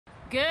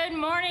Good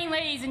morning,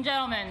 ladies and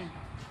gentlemen.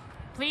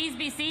 Please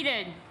be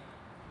seated.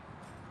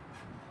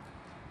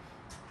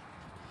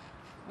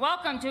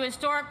 Welcome to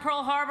historic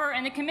Pearl Harbor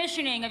and the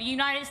commissioning of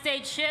United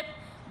States ship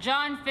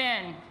John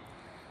Finn.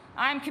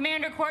 I'm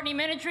Commander Courtney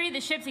Minitry,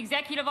 the ship's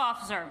executive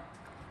officer.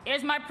 It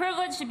is my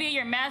privilege to be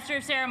your master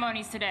of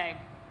ceremonies today.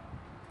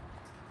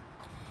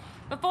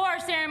 Before our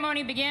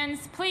ceremony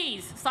begins,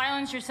 please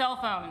silence your cell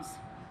phones.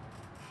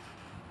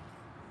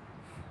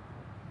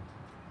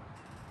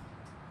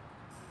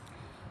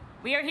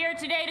 We are here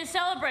today to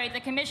celebrate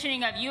the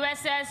commissioning of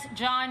USS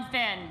John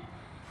Finn.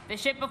 The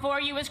ship before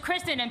you was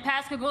christened in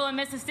Pascagoula,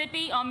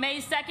 Mississippi on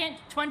May 2nd,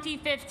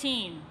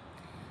 2015.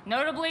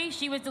 Notably,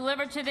 she was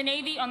delivered to the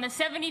Navy on the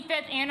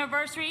 75th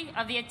anniversary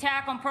of the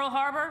attack on Pearl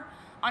Harbor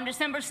on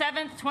December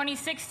 7th,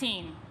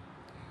 2016.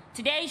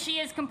 Today, she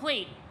is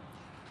complete,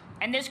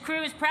 and this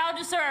crew is proud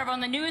to serve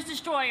on the newest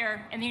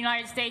destroyer in the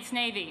United States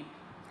Navy.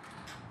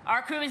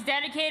 Our crew is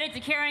dedicated to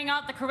carrying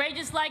out the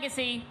courageous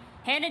legacy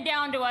handed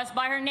down to us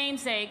by her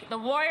namesake, the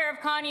warrior of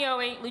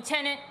Kaneohe,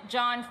 Lieutenant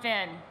John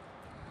Finn.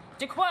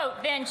 To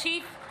quote then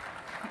Chief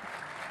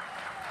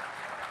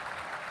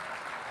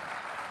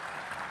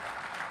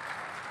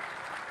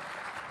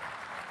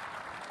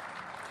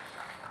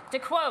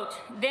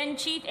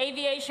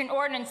Aviation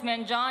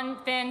Ordnanceman John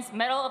Finn's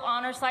Medal of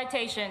Honor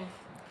citation,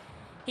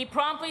 he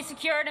promptly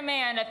secured a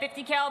man a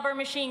 .50 caliber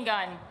machine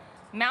gun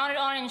mounted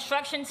on an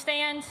instruction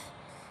stand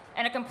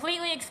and a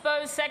completely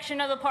exposed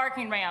section of the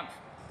parking ramp,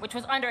 which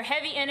was under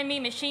heavy enemy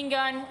machine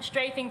gun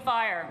strafing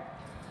fire.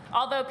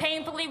 Although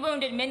painfully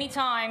wounded many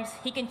times,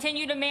 he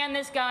continued to man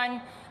this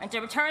gun and to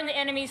return the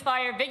enemy's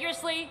fire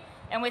vigorously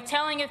and with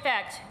telling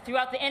effect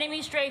throughout the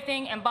enemy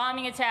strafing and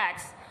bombing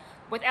attacks,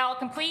 without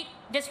complete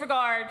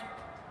disregard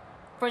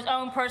for his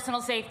own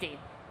personal safety.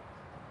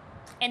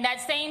 In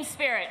that same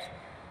spirit,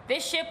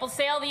 this ship will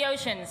sail the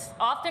oceans,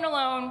 often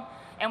alone,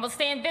 and will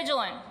stand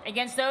vigilant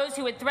against those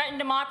who would threaten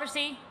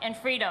democracy and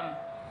freedom.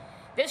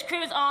 This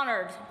crew is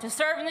honored to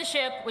serve in the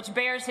ship which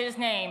bears his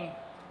name.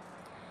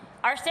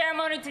 Our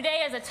ceremony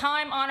today is a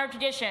time-honored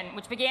tradition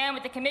which began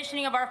with the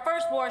commissioning of our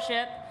first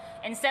warship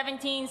in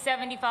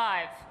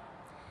 1775.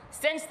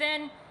 Since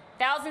then,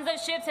 thousands of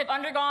ships have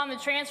undergone the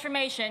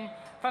transformation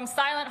from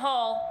silent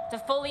hull to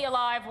fully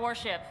alive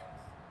warship.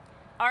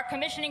 Our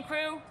commissioning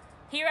crew,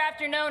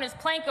 hereafter known as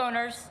plank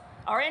owners,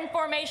 are in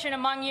formation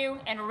among you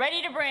and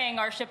ready to bring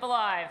our ship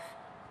alive.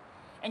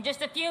 In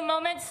just a few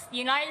moments, the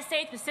United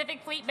States Pacific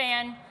Fleet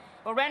Band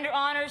will render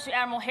honors to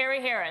Admiral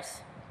Harry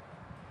Harris.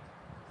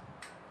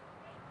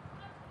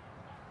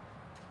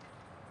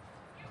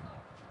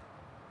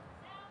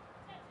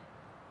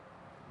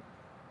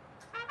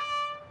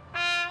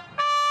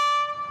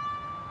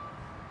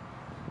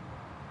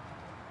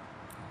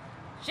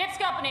 Ship's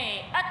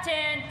company,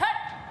 attend, put!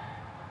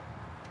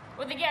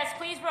 Would the guests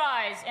please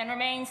rise and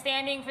remain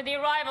standing for the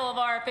arrival of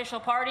our official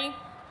party,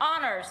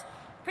 honors,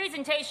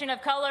 presentation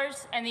of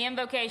colors, and the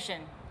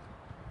invocation.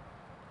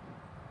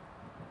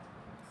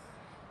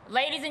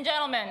 Ladies and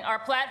gentlemen, our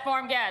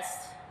platform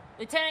guests,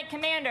 Lieutenant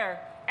Commander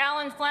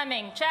Alan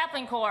Fleming,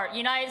 Chaplain Corps,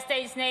 United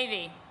States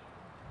Navy.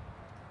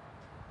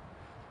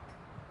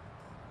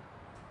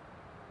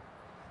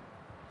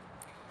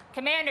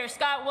 Commander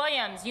Scott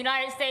Williams,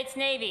 United States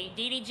Navy,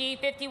 DDG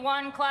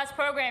 51 Class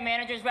Program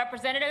Manager's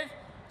Representative,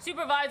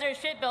 Supervisor of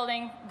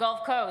Shipbuilding,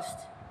 Gulf Coast.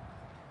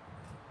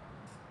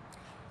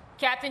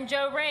 Captain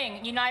Joe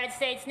Ring, United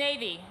States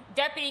Navy,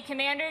 Deputy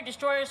Commander,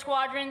 Destroyer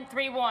Squadron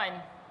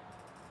 3-1.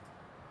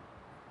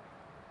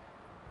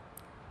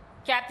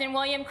 Captain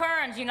William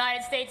Kearns,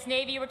 United States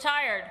Navy,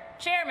 retired,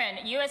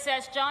 Chairman,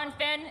 USS John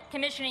Finn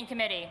Commissioning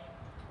Committee.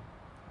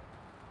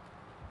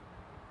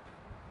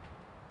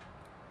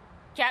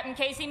 Captain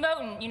Casey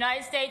Moten,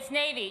 United States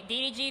Navy,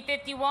 DDG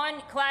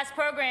 51 Class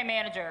Program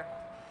Manager.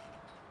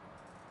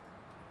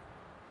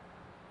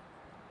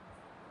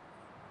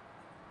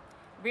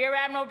 Rear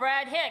Admiral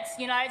Brad Hicks,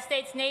 United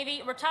States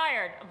Navy,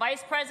 retired,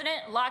 Vice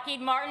President, Lockheed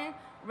Martin,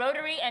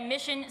 Rotary and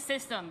Mission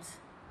Systems.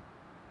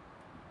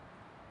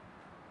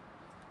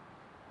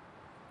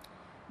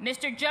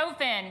 Mr. Joe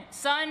Finn,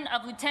 son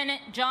of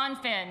Lieutenant John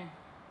Finn.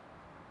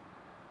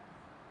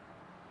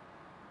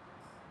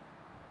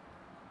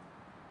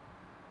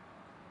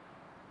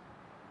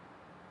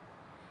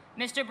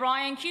 Mr.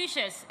 Brian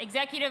Cusius,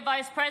 Executive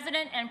Vice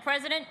President and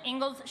President,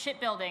 Ingalls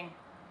Shipbuilding.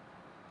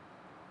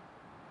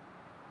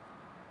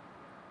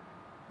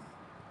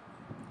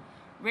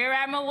 Rear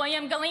Admiral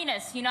William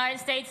Galinas, United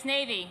States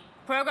Navy,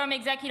 Program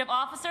Executive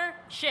Officer,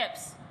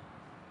 Ships.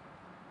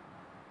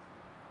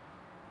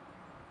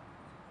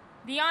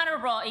 The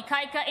Honorable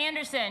Ikaika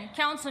Anderson,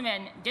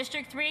 Councilman,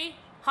 District 3,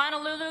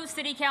 Honolulu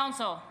City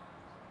Council.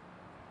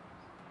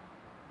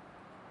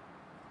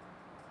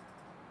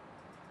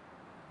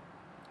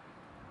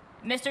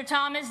 Mr.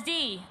 Thomas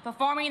D.,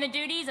 performing the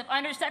duties of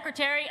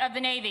Undersecretary of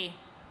the Navy.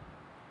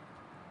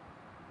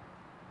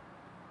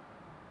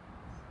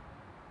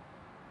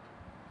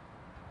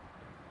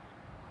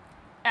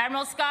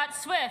 Admiral Scott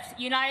Swift,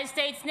 United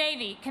States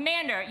Navy,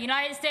 Commander,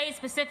 United States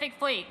Pacific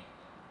Fleet.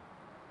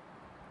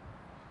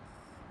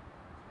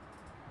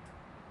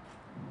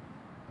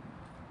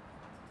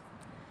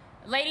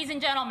 Ladies and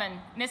gentlemen,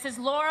 Mrs.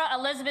 Laura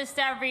Elizabeth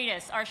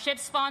Stavridis, our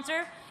ship's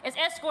sponsor, is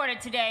escorted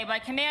today by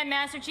Command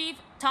Master Chief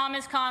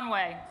Thomas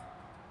Conway.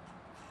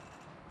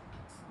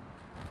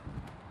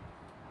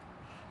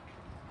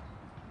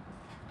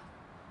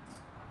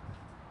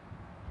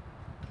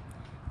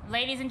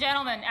 Ladies and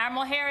gentlemen,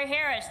 Admiral Harry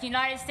Harris,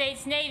 United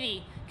States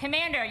Navy,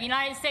 Commander,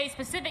 United States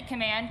Pacific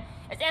Command,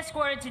 is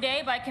escorted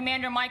today by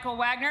Commander Michael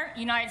Wagner,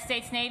 United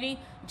States Navy,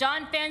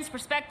 John Finn's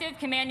prospective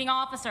commanding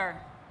officer.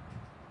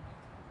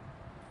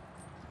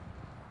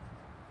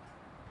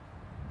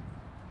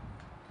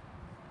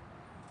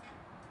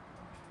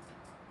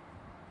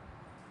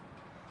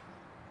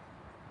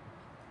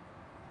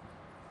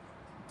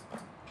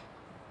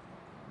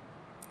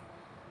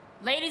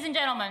 Ladies and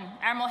gentlemen,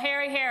 Admiral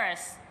Harry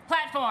Harris,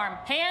 platform,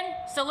 hand,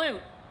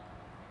 salute.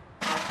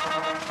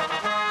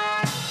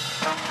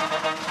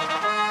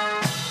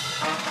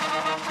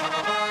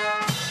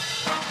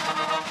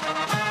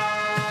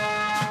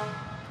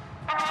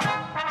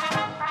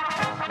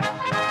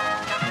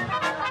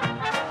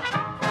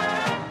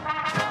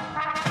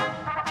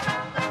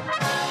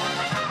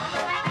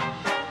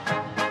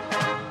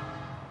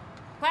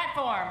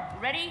 Platform,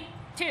 ready,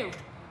 2.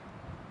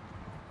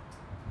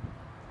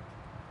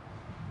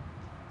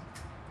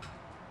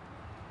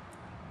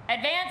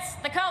 Advance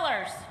the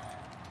colors.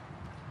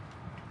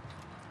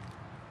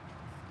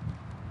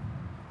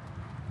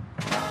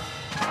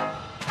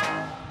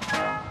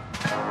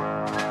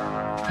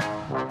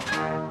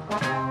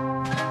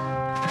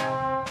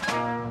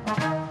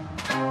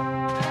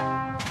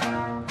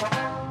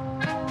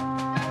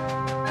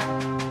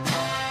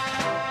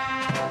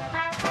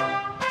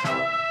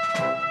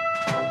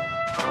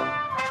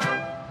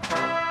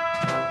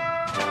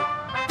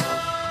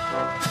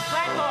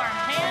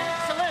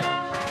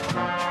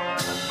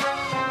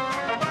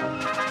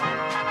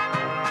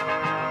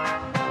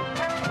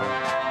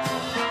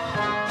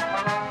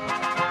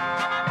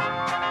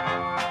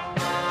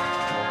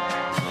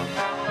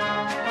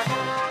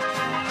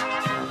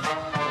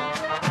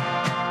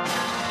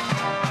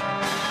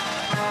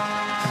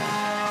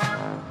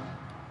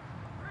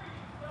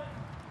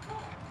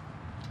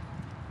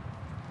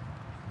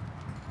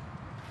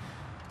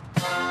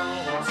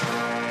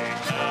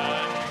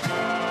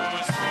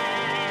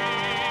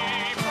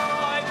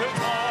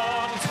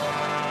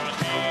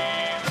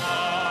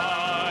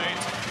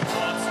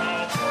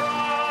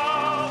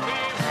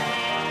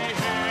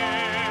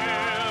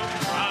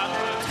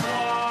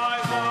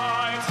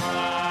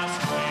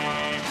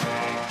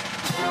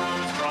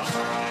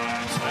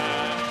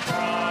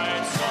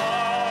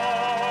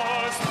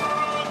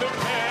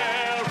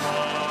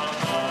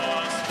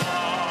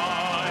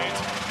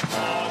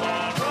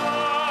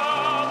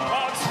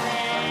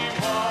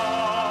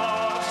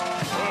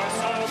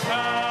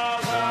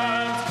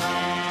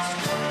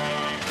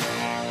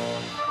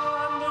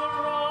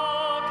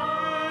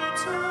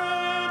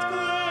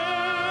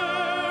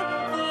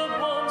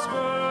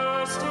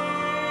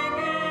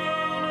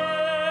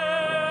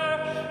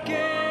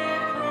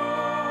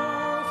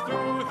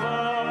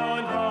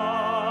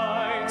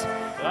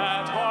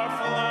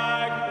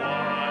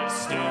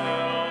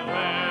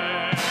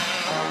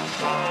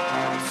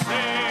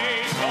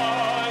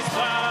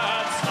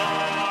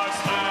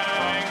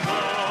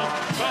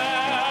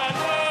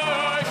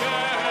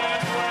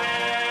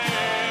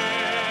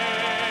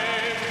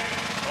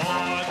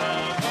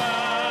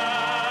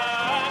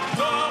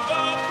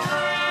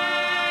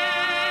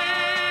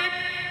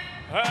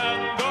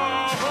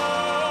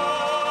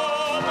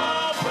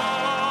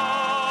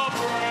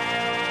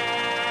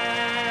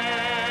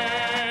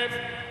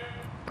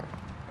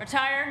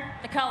 Retire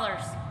the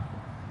colors.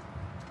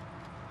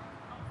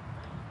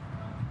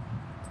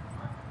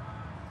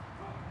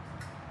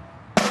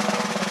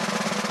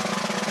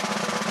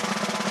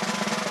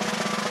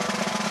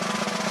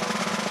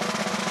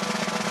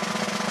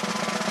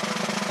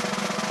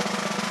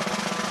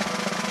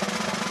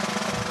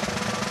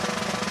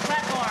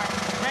 Platform,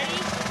 ready,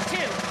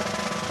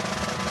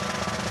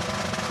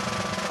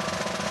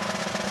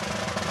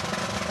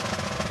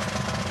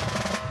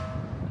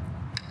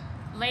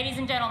 2. Ladies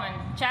and gentlemen,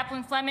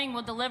 Chaplain Fleming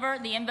will deliver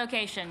the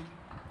invocation.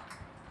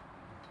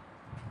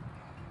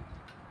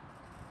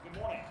 Good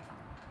morning.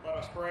 Let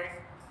us pray.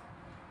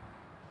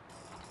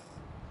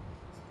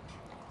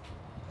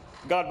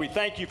 God, we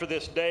thank you for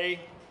this day,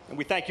 and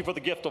we thank you for the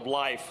gift of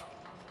life.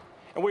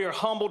 And we are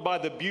humbled by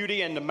the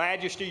beauty and the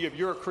majesty of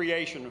your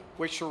creation,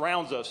 which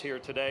surrounds us here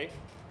today.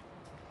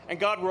 And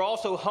God, we're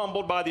also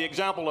humbled by the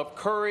example of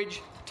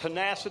courage,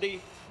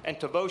 tenacity, and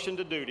devotion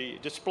to duty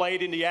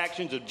displayed in the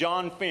actions of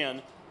John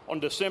Finn on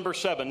December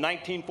 7,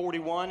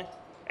 1941,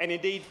 and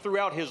indeed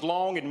throughout his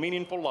long and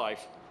meaningful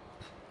life.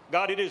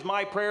 God, it is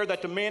my prayer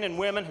that the men and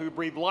women who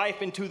breathe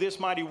life into this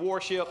mighty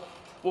warship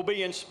will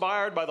be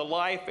inspired by the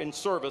life and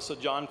service of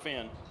John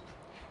Finn.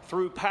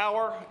 Through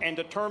power and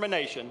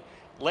determination,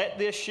 let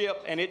this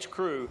ship and its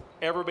crew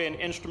ever be an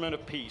instrument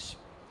of peace.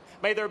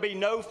 May there be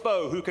no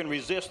foe who can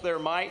resist their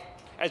might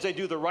as they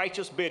do the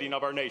righteous bidding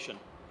of our nation.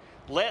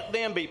 Let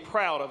them be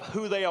proud of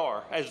who they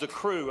are as the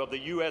crew of the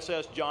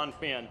USS John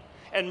Finn,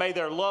 and may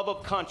their love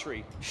of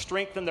country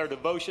strengthen their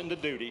devotion to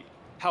duty,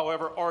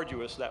 however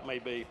arduous that may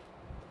be.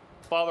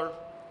 Father,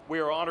 we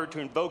are honored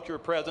to invoke your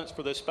presence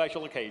for this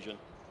special occasion.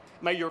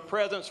 May your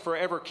presence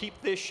forever keep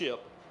this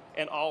ship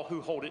and all who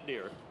hold it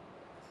dear.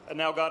 And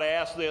now, God, I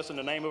ask this in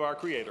the name of our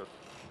Creator.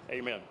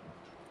 Amen.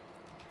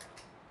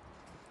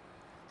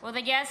 Will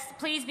the guests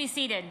please be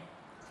seated?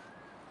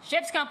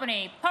 Ship's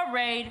company,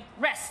 parade,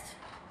 rest.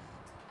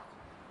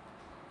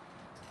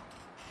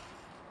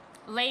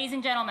 Ladies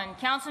and gentlemen,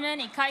 Councilman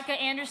Ikaika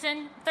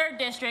Anderson, 3rd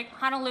District,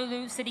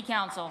 Honolulu City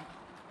Council.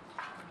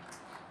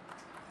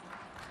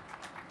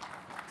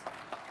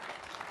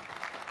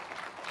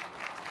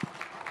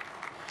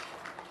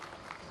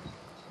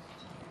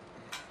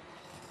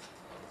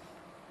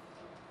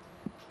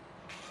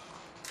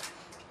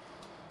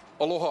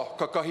 Aloha,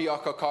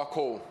 kakahiaka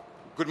kako.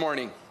 Good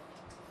morning.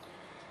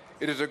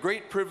 It is a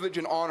great privilege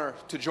and honor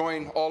to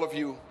join all of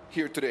you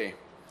here today,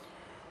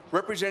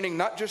 representing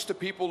not just the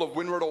people of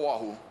Windward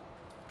Oahu,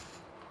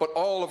 but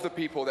all of the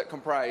people that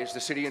comprise the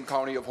city and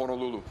county of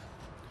Honolulu,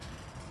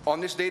 on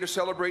this day to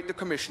celebrate the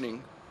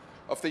commissioning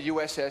of the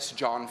USS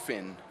John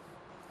Finn.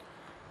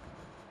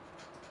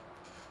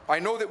 I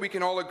know that we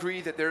can all agree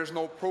that there is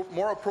no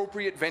more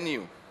appropriate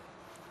venue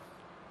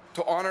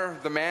to honor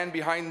the man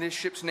behind this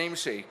ship's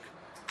namesake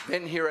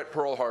than here at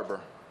Pearl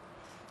Harbor.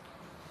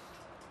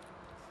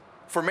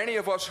 For many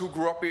of us who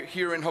grew up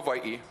here in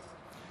Hawaii,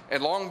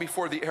 and long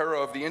before the era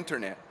of the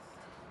internet,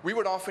 we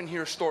would often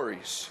hear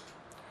stories,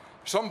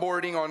 some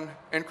bordering on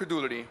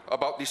incredulity,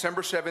 about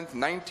December 7th,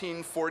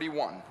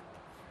 1941,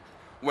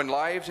 when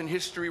lives and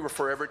history were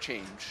forever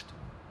changed.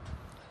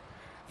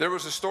 There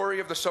was a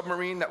story of the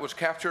submarine that was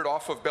captured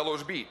off of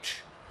Bellows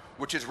Beach,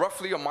 which is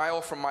roughly a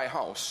mile from my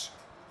house.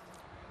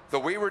 The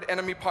wayward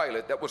enemy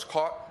pilot that was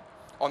caught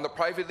on the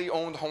privately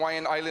owned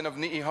Hawaiian island of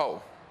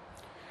Niihau,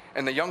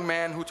 and the young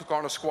man who took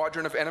on a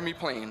squadron of enemy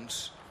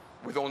planes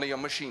with only a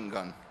machine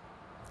gun.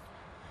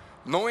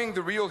 Knowing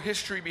the real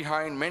history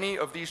behind many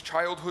of these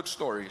childhood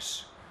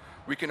stories,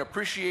 we can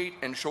appreciate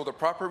and show the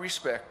proper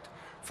respect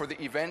for the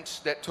events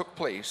that took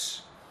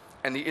place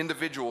and the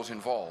individuals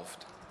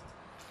involved.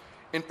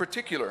 In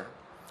particular,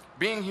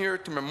 being here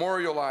to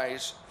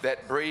memorialize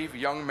that brave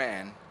young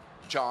man,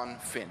 John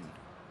Finn,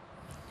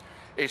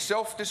 a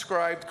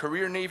self-described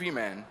career Navy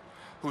man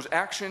whose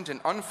actions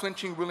and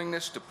unflinching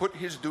willingness to put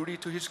his duty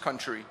to his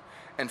country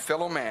and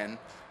fellow man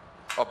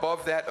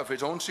above that of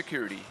his own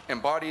security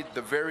embodied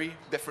the very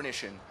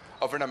definition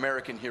of an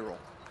American hero.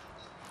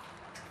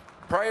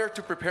 Prior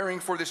to preparing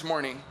for this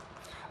morning,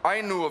 I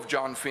knew of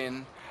John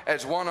Finn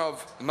as one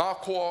of Nā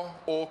Koa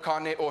o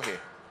Kaneohe,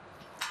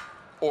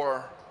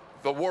 or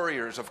the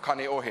warriors of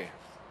Kaneohe,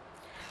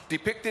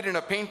 depicted in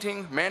a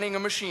painting manning a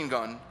machine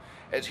gun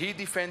as he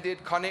defended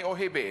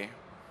Kaneohe Bay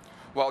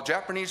while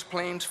Japanese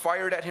planes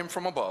fired at him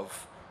from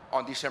above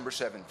on December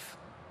 7th.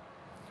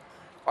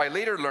 I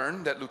later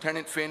learned that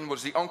Lieutenant Finn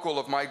was the uncle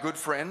of my good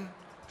friend,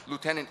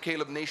 Lieutenant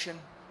Caleb Nation,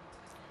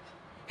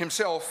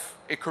 himself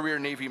a career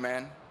Navy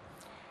man,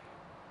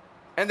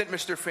 and that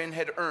Mr. Finn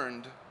had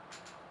earned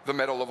the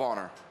Medal of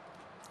Honor.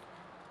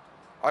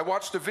 I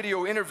watched a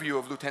video interview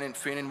of Lieutenant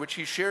Finn in which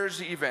he shares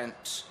the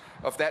events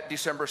of that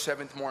December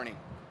 7th morning,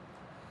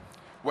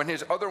 when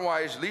his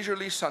otherwise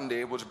leisurely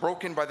Sunday was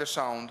broken by the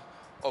sound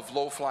of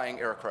low-flying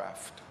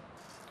aircraft.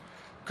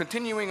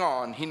 Continuing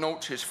on, he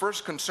notes his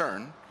first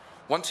concern,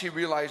 once he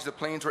realized the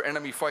planes were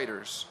enemy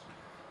fighters,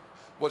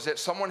 was that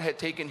someone had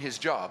taken his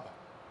job,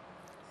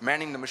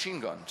 manning the machine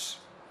guns.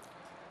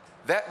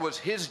 That was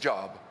his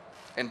job,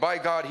 and by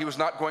God, he was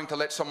not going to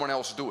let someone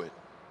else do it.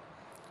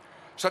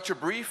 Such a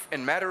brief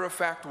and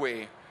matter-of-fact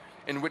way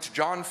in which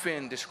John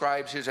Finn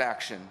describes his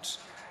actions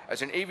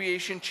as an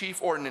aviation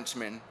chief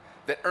ordnanceman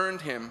that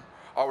earned him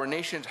our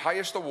nation's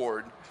highest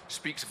award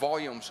speaks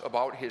volumes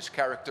about his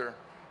character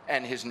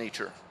and his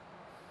nature.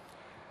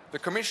 The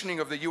commissioning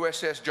of the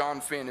USS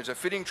John Finn is a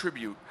fitting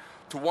tribute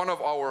to one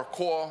of our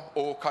koa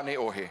o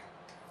Kaneohe.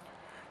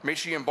 May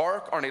she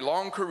embark on a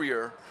long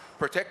career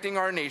protecting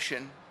our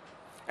nation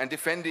and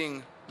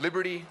defending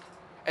liberty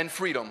and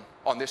freedom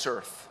on this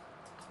earth.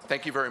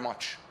 Thank you very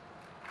much.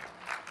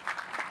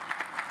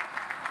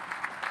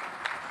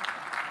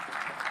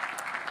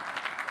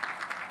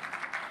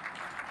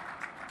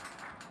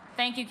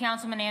 Thank you,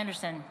 Councilman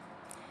Anderson.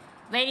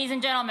 Ladies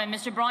and gentlemen,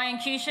 Mr. Brian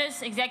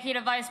Cusius,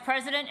 Executive Vice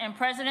President and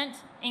President,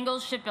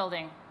 Ingalls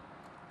Shipbuilding.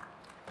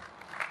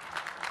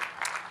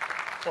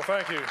 Well,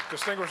 thank you.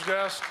 Distinguished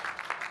guests,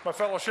 my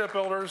fellow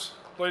shipbuilders,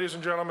 ladies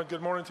and gentlemen,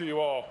 good morning to you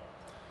all.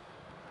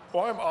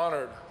 Well, I'm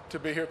honored to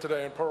be here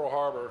today in Pearl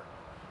Harbor,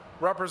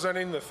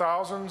 representing the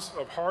thousands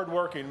of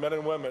hardworking men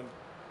and women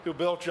who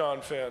built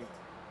John Finn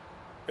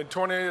and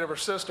 28 of her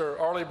sister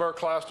Arleigh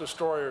Burke-class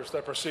destroyers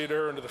that preceded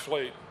her into the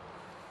fleet.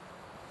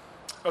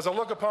 As I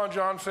look upon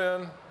John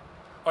Finn,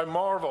 I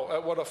marvel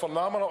at what a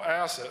phenomenal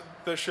asset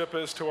this ship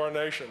is to our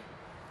nation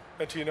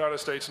and to the United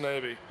States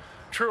Navy.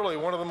 Truly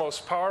one of the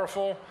most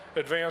powerful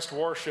advanced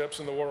warships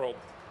in the world.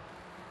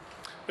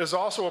 It is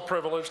also a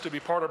privilege to be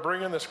part of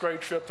bringing this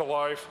great ship to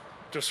life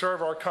to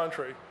serve our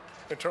country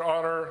and to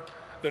honor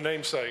the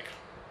namesake.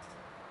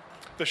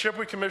 The ship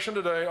we commissioned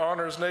today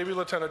honors Navy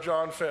Lieutenant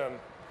John Finn,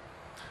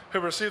 who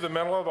received the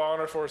Medal of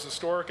Honor for his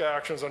historic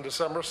actions on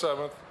December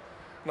 7th,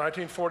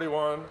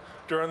 1941,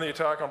 during the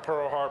attack on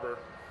Pearl Harbor.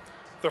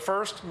 The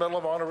first Medal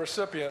of Honor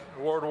recipient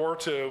in World War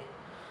II,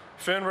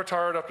 Finn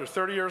retired after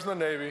 30 years in the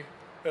Navy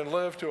and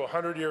lived to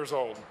 100 years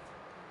old.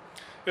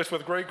 It's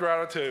with great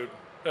gratitude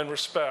and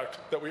respect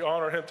that we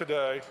honor him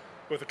today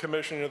with the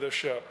commissioning of this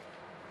ship.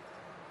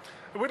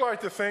 And we'd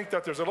like to think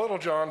that there's a little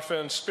John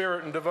Finn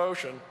spirit and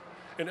devotion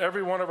in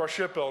every one of our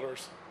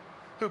shipbuilders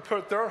who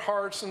put their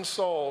hearts and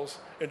souls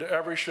into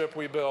every ship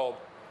we build.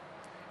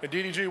 And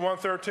DDG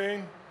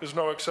 113 is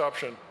no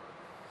exception.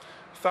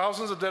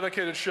 Thousands of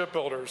dedicated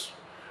shipbuilders,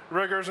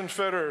 riggers and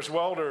fitters,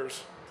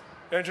 welders,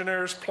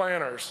 engineers,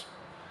 planners,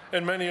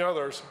 and many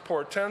others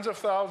pour tens of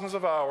thousands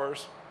of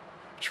hours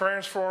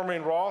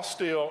transforming raw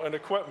steel and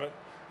equipment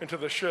into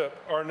the ship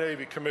our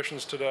Navy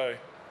commissions today.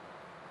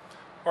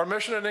 Our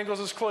mission at Ingalls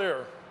is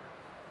clear.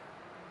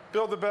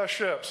 Build the best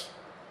ships,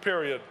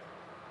 period.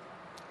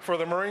 For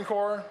the Marine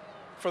Corps,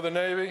 for the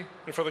Navy,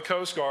 and for the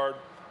Coast Guard,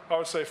 I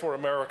would say for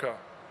America.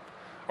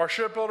 Our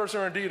shipbuilders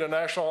are indeed a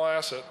national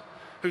asset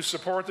who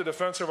support the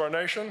defense of our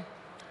nation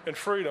and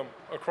freedom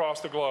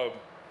across the globe.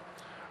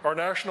 Our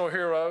national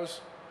heroes,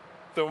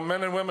 the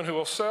men and women who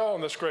will sail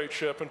on this great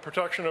ship in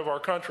protection of our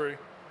country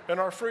and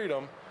our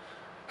freedom,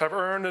 have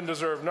earned and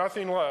deserve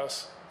nothing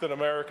less than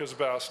America's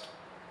best.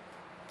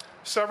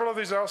 Several of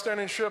these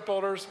outstanding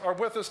shipbuilders are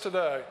with us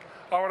today.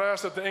 I would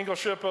ask that the Ingalls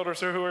shipbuilders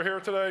who are here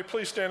today,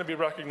 please stand and be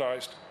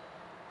recognized.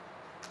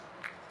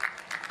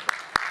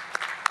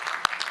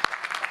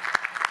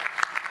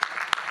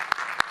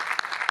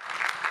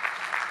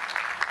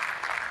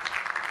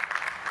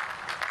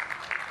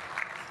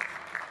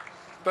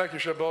 Thank you,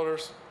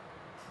 shipbuilders.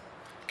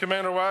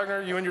 Commander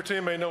Wagner, you and your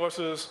team may know us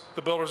as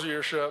the builders of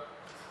your ship,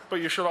 but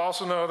you should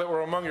also know that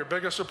we're among your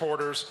biggest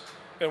supporters,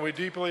 and we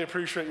deeply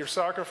appreciate your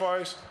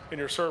sacrifice and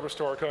your service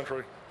to our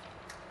country.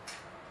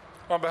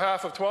 On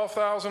behalf of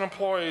 12,000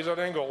 employees at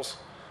Ingalls,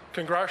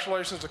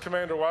 congratulations to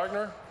Commander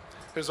Wagner,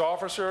 his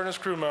officer, and his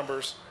crew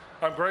members.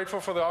 I'm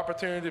grateful for the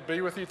opportunity to be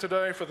with you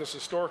today for this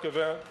historic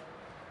event.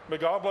 May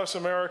God bless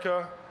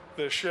America,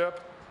 this ship,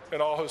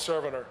 and all who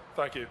serve in her.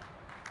 Thank you.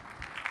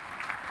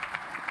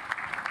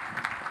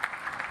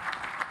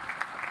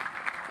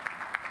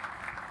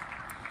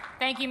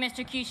 Thank you,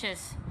 Mr.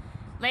 Cusius.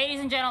 Ladies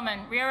and gentlemen,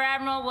 Rear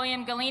Admiral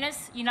William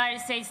Galinas, United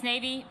States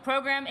Navy,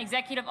 Program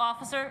Executive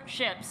Officer,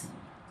 Ships.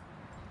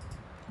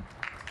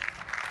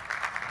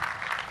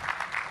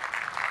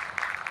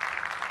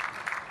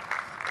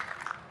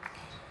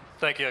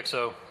 Thank you,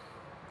 XO.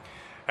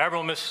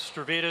 Admiral Mrs.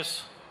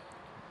 Stavridis,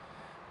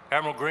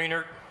 Admiral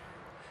Greenert,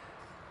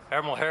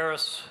 Admiral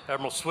Harris,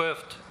 Admiral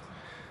Swift,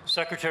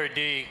 Secretary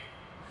D,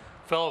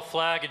 fellow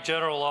flag and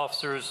general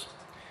officers,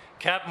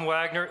 Captain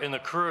Wagner, and the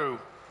crew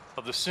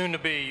of the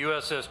soon-to-be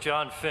USS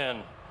John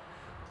Finn,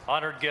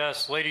 honored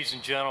guests, ladies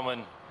and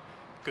gentlemen,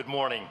 good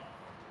morning.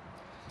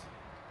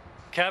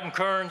 Captain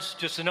Kearns,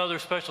 just another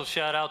special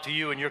shout out to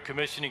you and your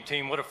commissioning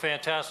team. What a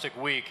fantastic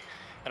week,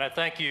 and I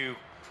thank you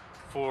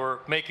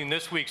for making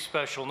this week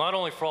special, not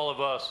only for all of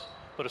us,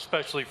 but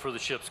especially for the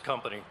ship's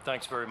company.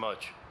 Thanks very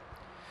much.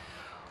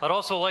 I'd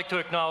also like to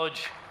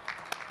acknowledge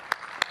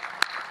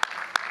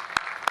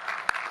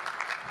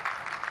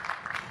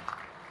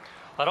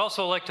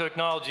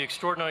the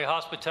extraordinary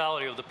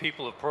hospitality of the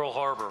people of Pearl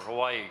Harbor,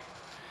 Hawaii.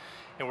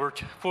 And we're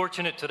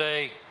fortunate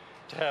today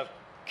to have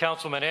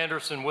Councilman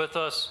Anderson with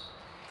us.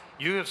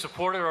 You have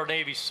supported our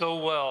Navy so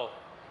well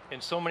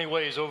in so many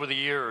ways over the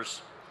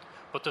years,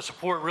 but the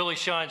support really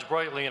shines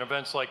brightly in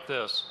events like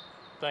this.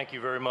 Thank you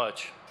very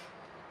much.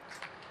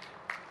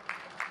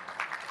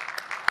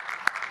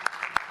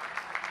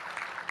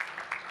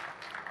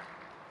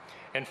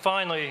 And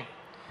finally,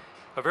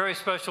 a very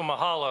special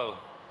mahalo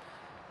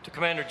to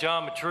Commander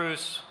John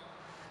Matruse,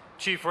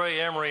 Chief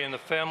Ray Emery, and the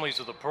families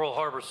of the Pearl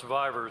Harbor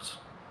survivors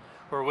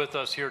who are with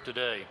us here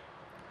today,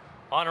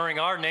 honoring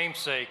our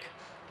namesake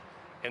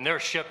and their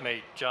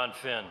shipmate, John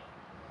Finn.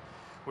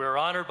 We are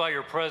honored by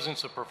your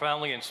presence and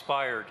profoundly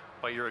inspired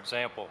by your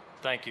example.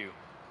 Thank you.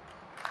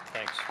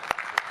 Thanks.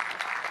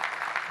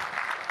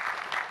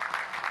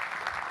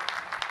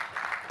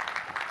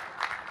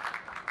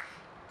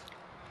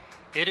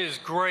 It is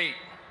great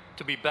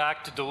to be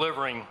back to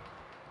delivering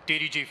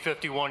DDG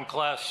 51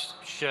 class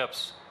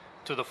ships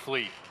to the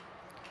fleet.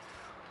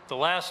 The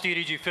last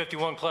DDG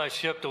 51 class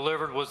ship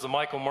delivered was the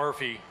Michael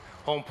Murphy,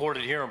 home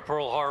ported here in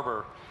Pearl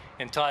Harbor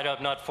and tied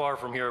up not far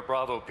from here at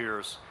Bravo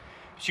Piers.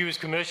 She was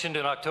commissioned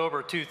in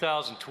October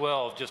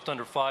 2012, just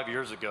under 5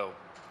 years ago.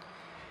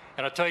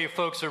 And I tell you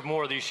folks, there are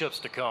more of these ships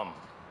to come.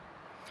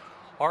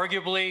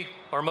 Arguably,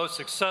 our most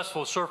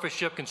successful surface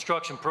ship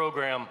construction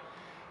program,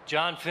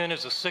 John Finn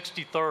is the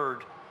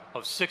 63rd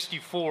of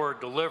 64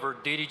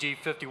 delivered DDG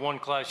 51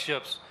 class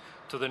ships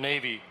to the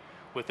Navy,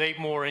 with 8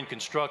 more in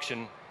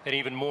construction and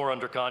even more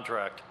under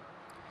contract.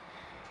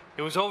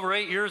 It was over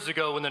 8 years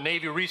ago when the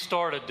Navy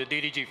restarted the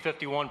DDG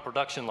 51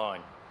 production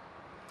line.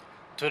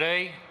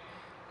 Today,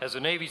 As the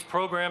Navy's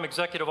Program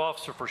Executive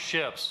Officer for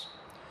Ships,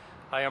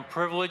 I am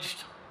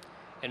privileged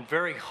and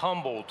very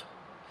humbled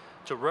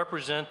to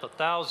represent the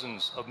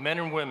thousands of men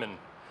and women,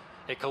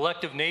 a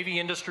collective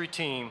Navy industry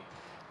team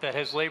that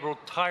has labored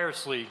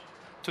tirelessly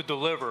to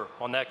deliver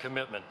on that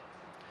commitment.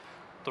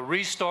 The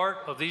restart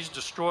of these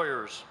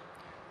destroyers,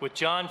 with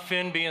John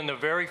Finn being the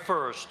very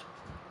first,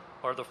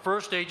 are the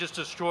first Aegis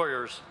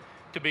destroyers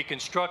to be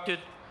constructed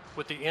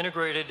with the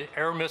integrated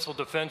air missile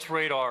defense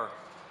radar,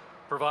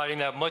 providing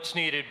that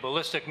much-needed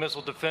ballistic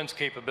missile defense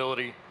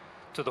capability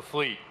to the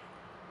fleet.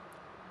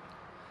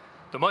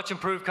 The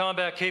much-improved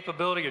combat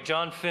capability of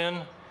John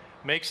Finn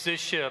makes this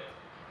ship,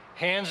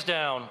 hands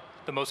down,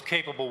 the most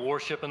capable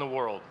warship in the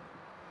world.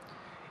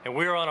 And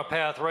we are on a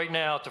path right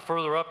now to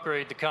further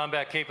upgrade the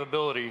combat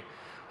capability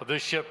of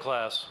this ship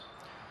class,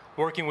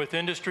 working with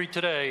industry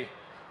today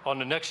on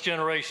the next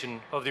generation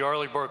of the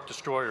Arleigh Burke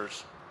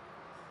destroyers.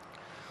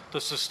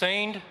 The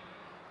sustained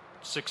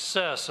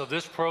success of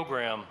this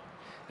program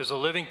is a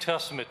living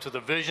testament to the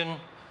vision,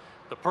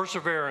 the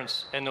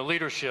perseverance, and the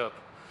leadership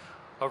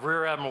of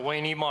Rear Admiral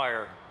Wayne E.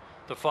 Meyer,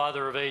 the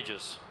father of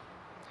Aegis.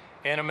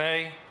 Anna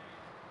Mae,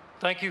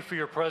 thank you for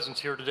your presence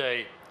here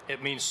today.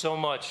 It means so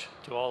much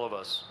to all of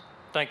us.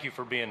 Thank you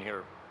for being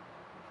here.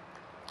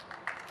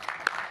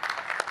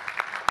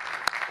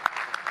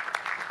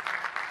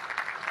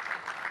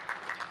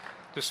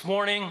 This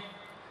morning,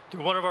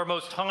 through one of our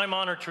most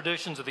time-honored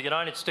traditions of the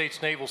United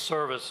States Naval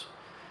Service,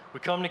 we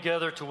come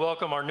together to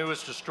welcome our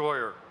newest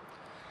destroyer,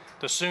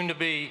 the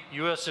soon-to-be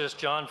USS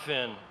John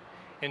Finn,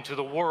 into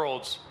the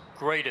world's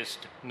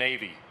greatest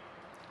Navy.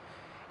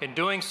 In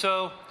doing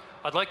so,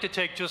 I'd like to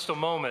take just a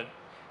moment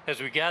as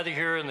we gather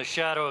here in the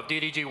shadow of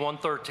DDG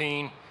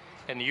 113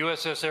 and the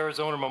USS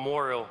Arizona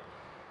Memorial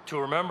to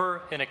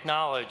remember and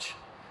acknowledge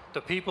the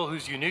people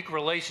whose unique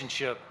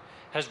relationship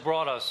has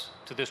brought us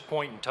to this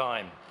point in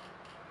time,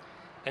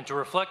 and to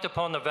reflect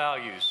upon the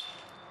values,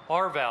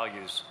 our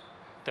values,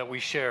 that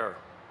we share.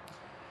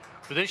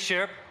 For this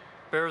ship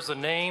bears a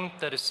name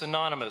that is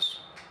synonymous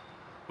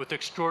with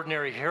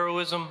extraordinary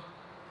heroism,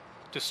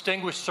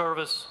 distinguished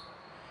service,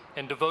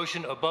 and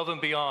devotion above and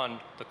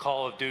beyond the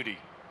call of duty.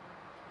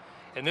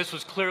 And this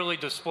was clearly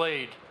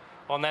displayed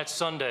on that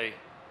Sunday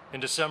in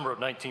December of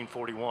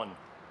 1941.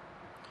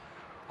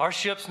 Our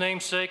ship's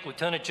namesake,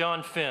 Lieutenant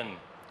John Finn,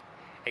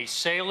 a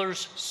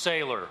sailor's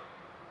sailor,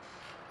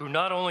 who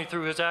not only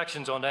through his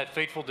actions on that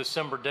fateful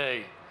December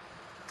day,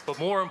 but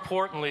more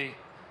importantly,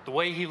 the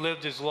way he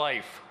lived his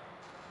life,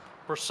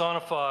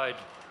 personified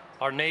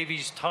our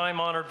Navy's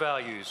time-honored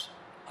values,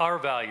 our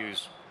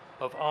values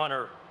of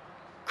honor,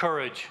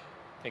 courage,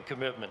 and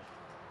commitment.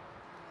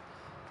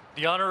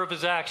 The honor of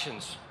his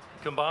actions,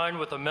 combined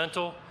with a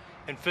mental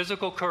and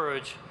physical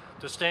courage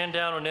to stand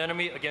down an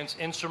enemy against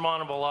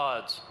insurmountable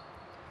odds.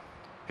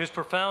 His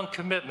profound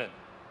commitment,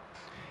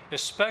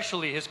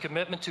 especially his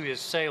commitment to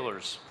his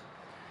sailors,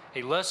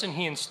 a lesson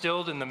he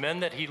instilled in the men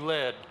that he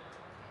led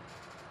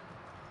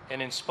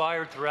and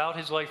inspired throughout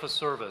his life of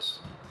service.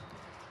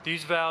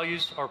 These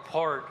values are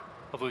part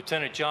of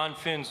Lieutenant John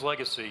Finn's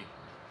legacy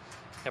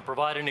and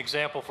provide an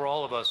example for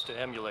all of us to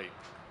emulate.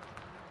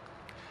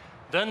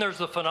 Then there's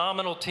the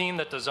phenomenal team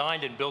that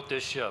designed and built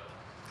this ship.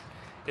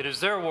 It is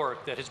their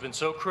work that has been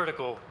so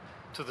critical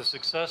to the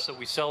success that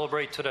we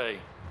celebrate today.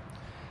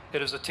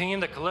 It is a team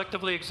that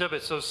collectively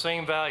exhibits those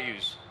same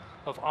values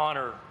of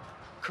honor,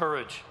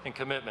 courage, and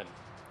commitment,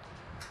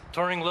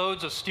 turning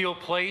loads of steel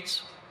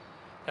plates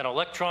and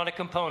electronic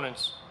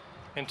components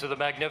into the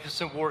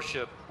magnificent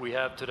warship we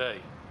have today.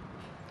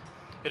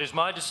 It is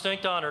my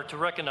distinct honor to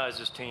recognize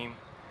this team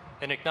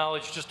and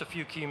acknowledge just a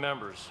few key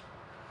members.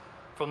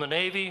 From the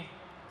Navy,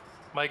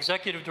 my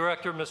Executive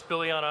Director, Ms.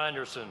 Billiana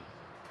Anderson,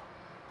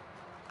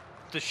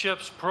 the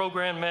ship's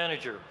Program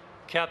Manager,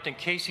 Captain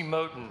Casey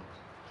Moten,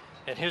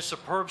 and his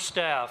superb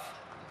staff,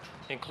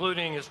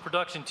 including his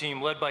production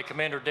team led by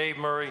Commander Dave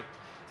Murray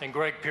and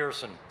Greg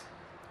Pearson.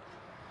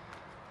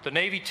 The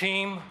Navy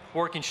team,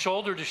 working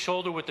shoulder to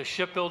shoulder with the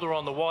shipbuilder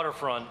on the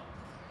waterfront,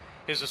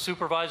 is the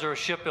supervisor of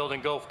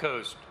shipbuilding Gulf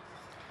Coast,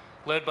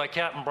 led by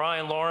Captain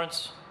Brian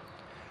Lawrence,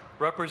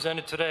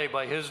 represented today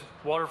by his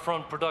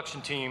waterfront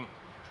production team,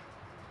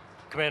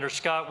 Commander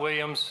Scott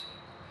Williams,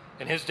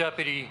 and his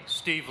deputy,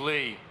 Steve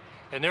Lee,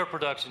 and their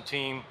production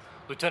team,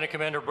 Lieutenant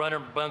Commander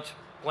Brennan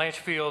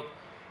Blanchfield,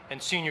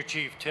 and Senior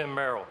Chief Tim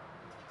Merrill.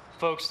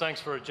 Folks,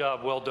 thanks for a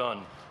job well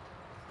done.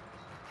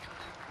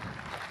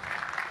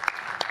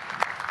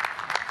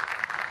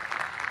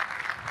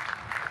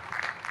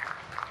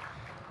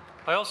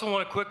 I also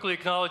want to quickly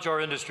acknowledge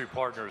our industry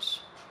partners.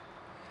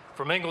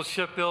 From Ingalls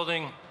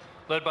Shipbuilding,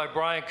 led by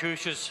Brian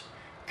Cushas,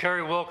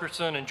 Kerry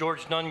Wilkerson, and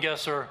George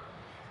Nungesser,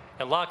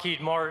 and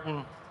Lockheed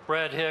Martin,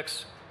 Brad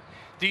Hicks,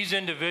 these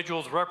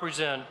individuals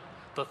represent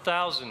the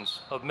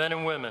thousands of men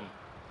and women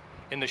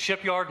in the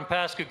shipyard in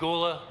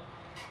Pascagoula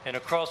and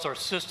across our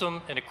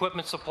system and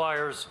equipment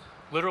suppliers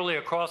literally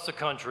across the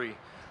country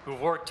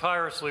who've worked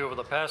tirelessly over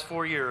the past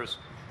 4 years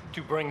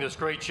to bring this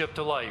great ship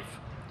to life,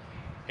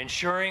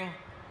 ensuring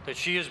that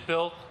she is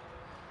built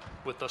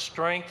with the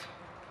strength,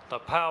 the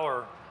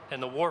power,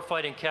 and the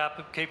warfighting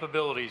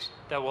capabilities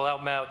that will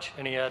outmatch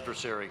any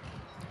adversary.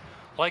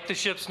 Like the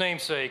ship's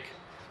namesake,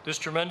 this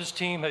tremendous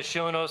team has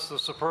shown us the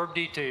superb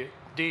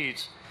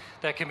deeds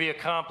that can be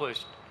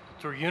accomplished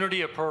through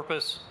unity of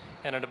purpose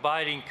and an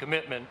abiding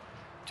commitment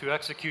to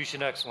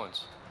execution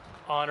excellence,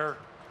 honor,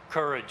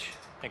 courage,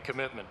 and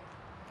commitment.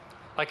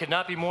 I could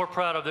not be more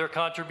proud of their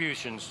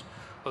contributions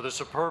or the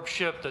superb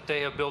ship that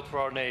they have built for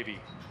our Navy.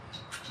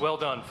 Well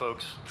done,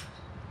 folks.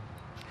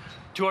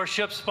 To our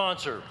ship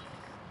sponsor,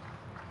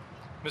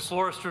 Ms.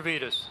 Laura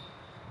Stravitas,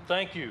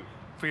 thank you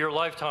for your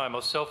lifetime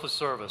of selfless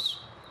service.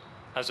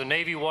 As a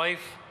Navy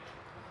wife,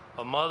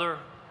 a mother,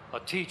 a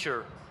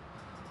teacher,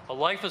 a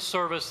life of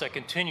service that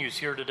continues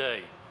here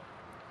today.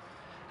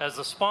 As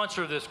the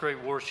sponsor of this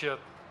great warship,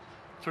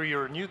 through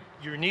your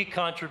unique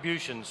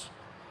contributions,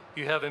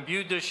 you have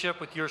imbued this ship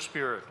with your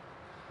spirit,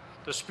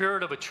 the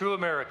spirit of a true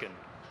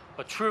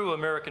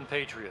American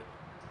patriot,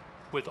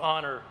 with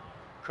honor,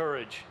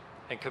 courage,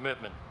 and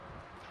commitment.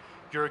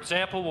 Your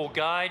example will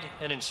guide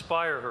and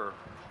inspire her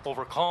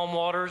over calm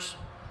waters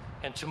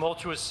and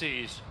tumultuous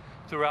seas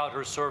throughout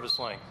her service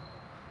length.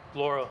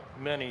 Laura,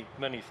 many,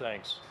 many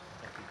thanks.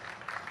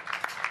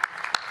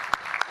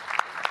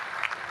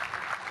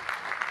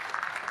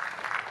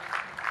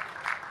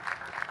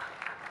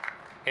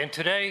 And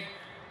today,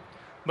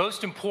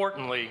 most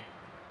importantly,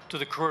 to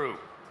the crew.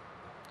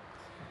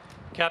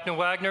 Captain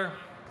Wagner,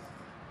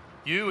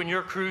 you and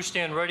your crew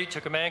stand ready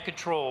to command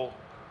control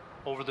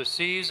over the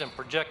seas and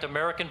project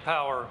American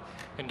power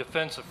in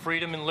defense of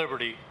freedom and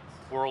liberty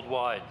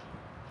worldwide.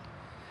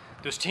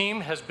 This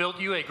team has built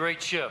you a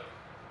great ship.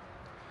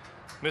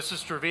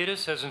 Mrs.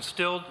 Stravitas has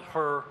instilled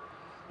her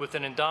with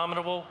an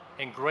indomitable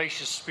and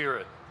gracious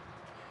spirit.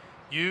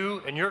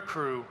 You and your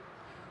crew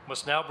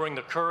must now bring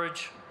the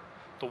courage,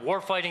 the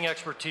warfighting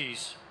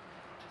expertise,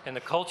 and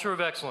the culture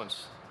of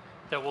excellence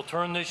that will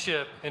turn this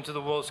ship into the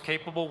most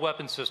capable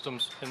weapon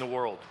systems in the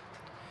world.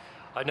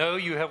 I know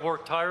you have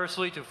worked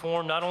tirelessly to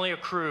form not only a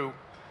crew,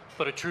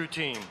 but a true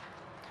team,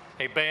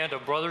 a band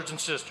of brothers and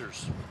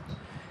sisters.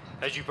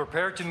 As you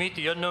prepare to meet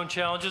the unknown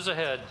challenges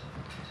ahead,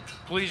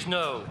 please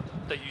know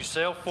that you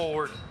sail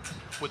forward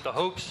with the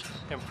hopes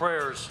and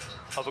prayers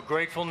of a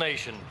grateful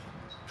nation.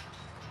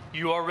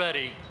 You are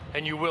ready,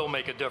 and you will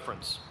make a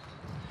difference.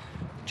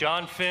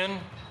 John Finn,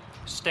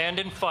 stand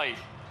and fight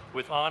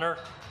with honor,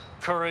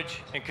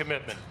 courage, and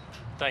commitment.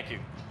 Thank you.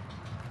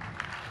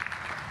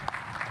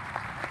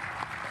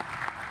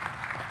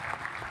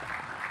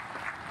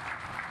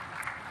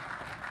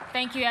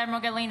 Thank you,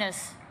 Admiral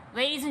Galinas.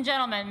 Ladies and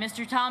gentlemen,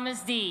 Mr.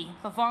 Thomas D.,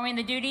 performing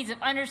the duties of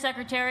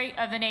Undersecretary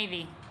of the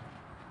Navy.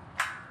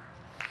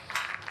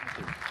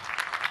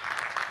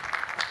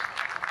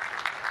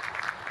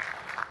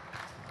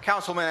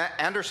 Councilman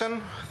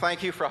Anderson,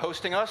 thank you for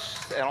hosting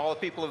us and all the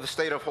people of the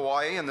state of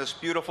Hawaii and this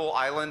beautiful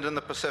island in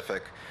the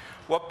Pacific.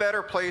 What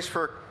better place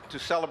to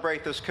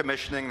celebrate this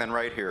commissioning than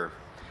right here?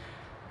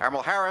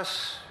 Admiral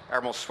Harris,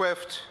 Admiral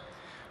Swift,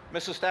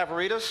 Mrs.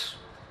 Stavridis,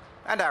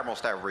 and Admiral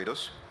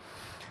Stavridis,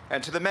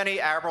 and to the many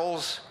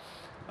admirals,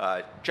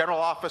 general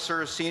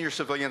officers, senior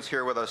civilians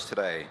here with us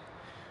today.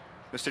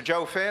 Mr.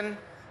 Joe Finn,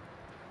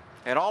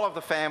 and all of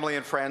the family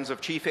and friends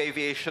of Chief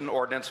Aviation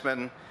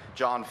Ordnanceman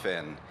John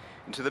Finn.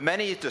 And to the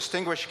many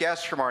distinguished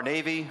guests from our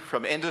Navy,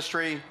 from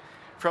industry,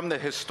 from the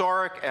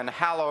historic and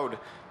hallowed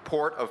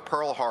port of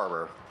Pearl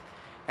Harbor,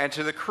 and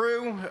to the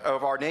crew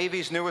of our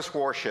Navy's newest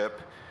warship,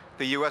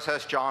 the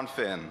USS John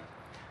Finn.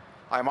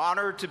 I'm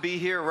honored to be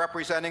here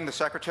representing the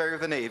Secretary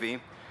of the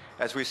Navy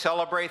as we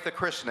celebrate the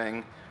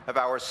christening of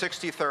our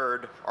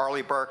 63rd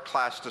Arleigh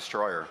Burke-class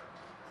destroyer.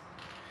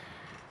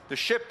 The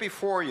ship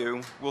before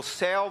you will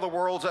sail the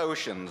world's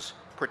oceans,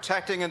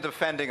 protecting and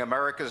defending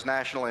America's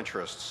national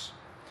interests,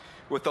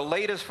 with the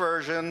latest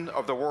version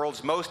of the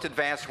world's most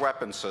advanced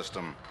weapons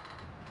system.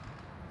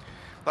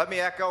 Let me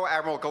echo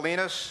Admiral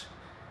Galinas.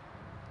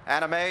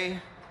 Anna Mae,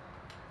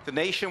 the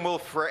nation will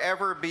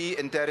forever be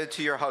indebted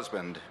to your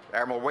husband,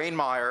 Admiral Wayne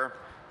Meyer,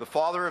 the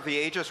father of the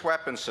Aegis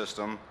weapons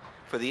system,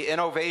 for the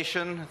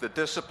innovation, the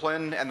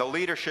discipline, and the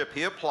leadership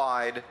he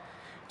applied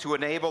to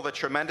enable the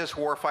tremendous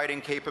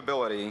warfighting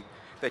capability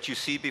that you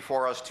see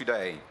before us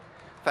today.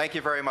 Thank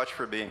you very much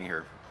for being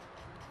here.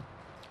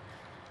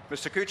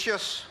 Mr.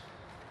 Kuchias,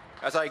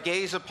 as I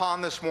gaze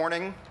this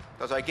morning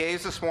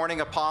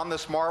upon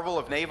this marvel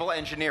of naval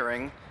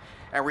engineering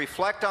and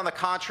reflect on the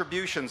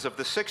contributions of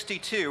the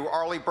 62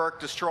 Arleigh Burke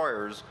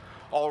destroyers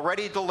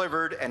already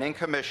delivered and in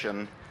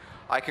commission,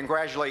 I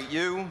congratulate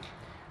you,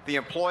 the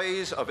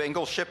employees of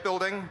Ingalls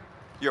Shipbuilding,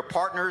 your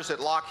partners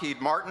at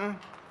Lockheed Martin,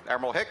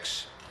 Admiral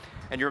Hicks,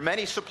 and your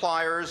many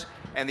suppliers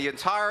and the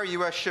entire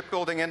U.S.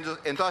 shipbuilding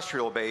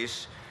industrial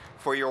base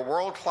for your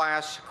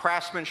world-class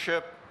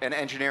craftsmanship and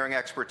engineering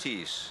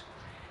expertise.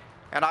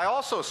 And I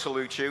also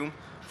salute you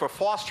for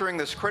fostering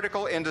this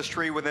critical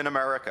industry within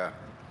America.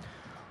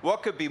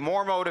 What could be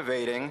more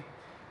motivating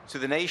to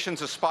the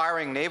nation's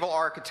aspiring naval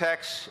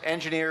architects,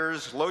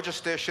 engineers,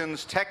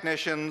 logisticians,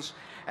 technicians,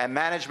 and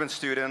management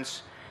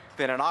students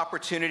than an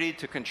opportunity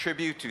to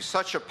contribute to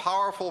such a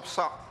powerful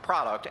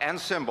product and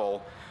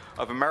symbol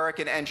of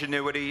American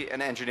ingenuity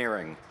and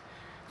engineering.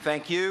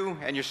 Thank you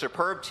and your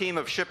superb team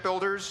of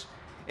shipbuilders,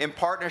 in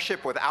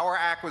partnership with our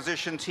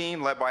acquisition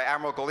team led by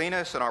Admiral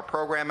Galinas and our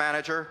program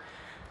manager,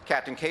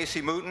 Captain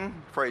Casey Mooten,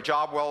 for a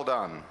job well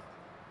done.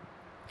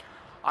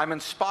 I'm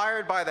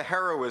inspired by the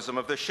heroism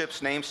of the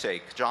ship's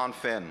namesake, John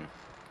Finn.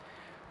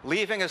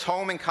 Leaving his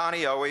home in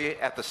Kaneohe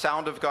at the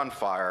sound of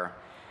gunfire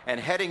and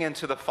heading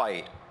into the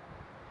fight,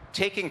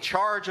 taking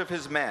charge of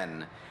his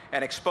men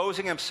and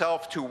exposing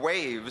himself to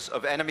waves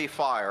of enemy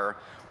fire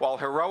while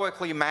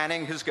heroically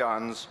manning his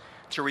guns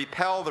to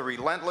repel the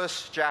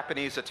relentless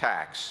Japanese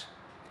attacks,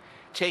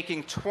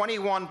 taking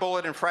 21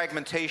 bullet and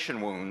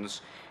fragmentation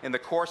wounds in the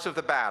course of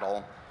the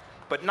battle,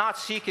 but not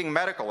seeking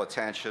medical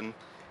attention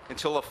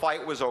until the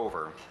fight was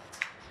over.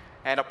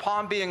 And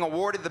upon being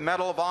awarded the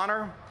Medal of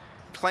Honor,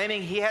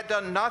 claiming he had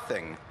done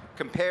nothing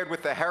compared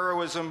with the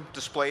heroism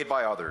displayed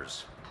by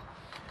others.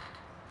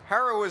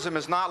 Heroism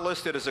is not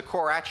listed as a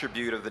core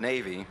attribute of the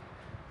Navy,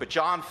 but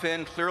John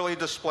Finn clearly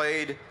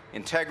displayed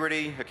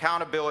integrity,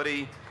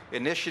 accountability,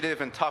 initiative,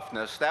 and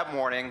toughness that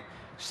morning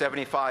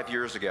 75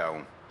 years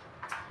ago.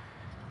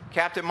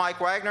 Captain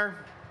Mike Wagner,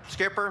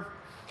 Skipper,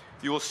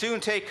 you will soon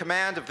take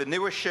command of the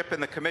newest ship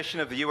in the commission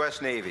of the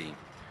U.S. Navy,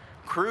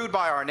 crewed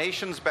by our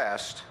nation's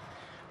best,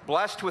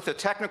 blessed with the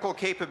technical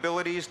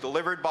capabilities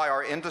delivered by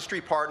our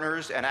industry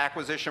partners and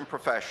acquisition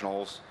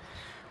professionals,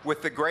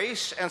 with the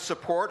grace and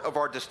support of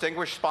our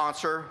distinguished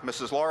sponsor,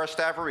 Mrs. Laura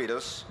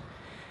Stavridis,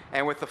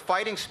 and with the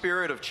fighting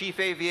spirit of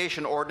Chief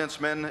Aviation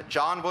Ordnanceman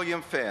John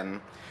William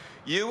Finn,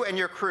 you and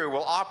your crew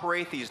will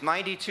operate these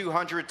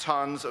 9,200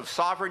 tons of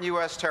sovereign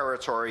U.S.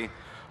 territory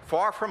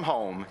far from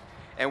home,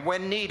 and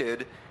when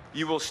needed,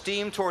 you will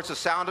steam towards the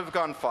sound of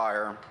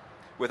gunfire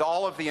with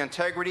all of the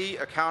integrity,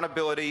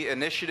 accountability,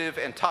 initiative,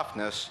 and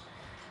toughness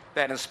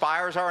that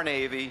inspires our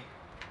Navy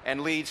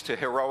and leads to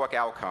heroic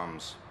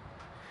outcomes.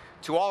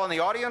 To all in the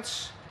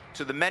audience,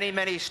 to the many,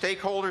 many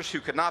stakeholders who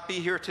could not be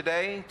here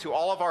today, to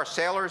all of our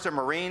sailors and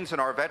Marines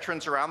and our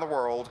veterans around the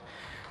world,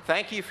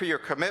 thank you for your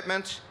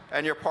commitment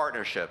and your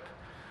partnership.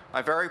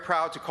 I'm very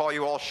proud to call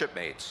you all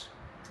shipmates.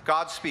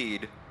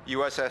 Godspeed,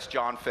 USS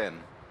John Finn.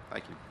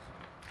 Thank you.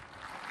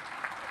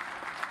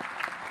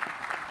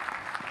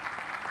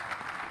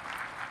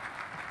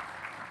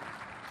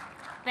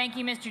 Thank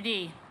you, Mr.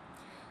 D.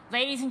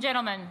 Ladies and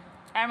gentlemen,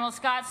 Admiral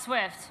Scott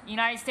Swift,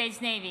 United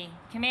States Navy,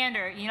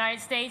 Commander,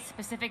 United States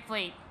Pacific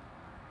Fleet.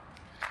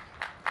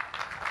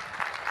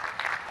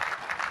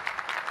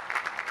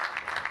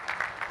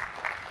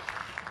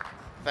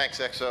 Thanks,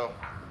 XO.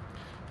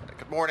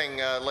 Good morning,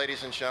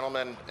 ladies and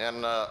gentlemen,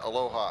 and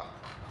aloha.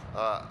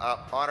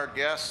 Honored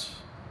guests,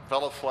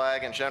 fellow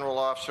flag and general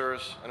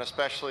officers, and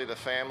especially the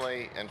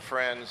family and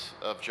friends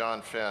of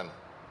John Finn.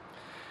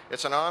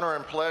 It's an honor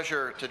and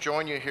pleasure to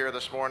join you here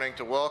this morning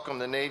to welcome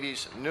the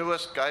Navy's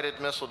newest guided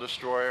missile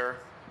destroyer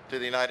to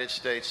the United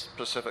States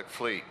Pacific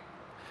Fleet.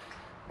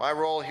 My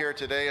role here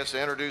today is to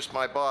introduce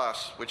my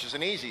boss, which is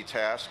an easy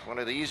task, one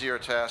of the easier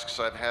tasks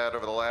I've had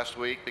over the last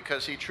week,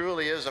 because he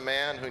truly is a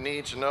man who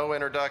needs no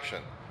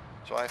introduction.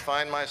 So I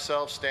find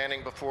myself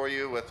standing before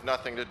you with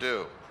nothing to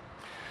do.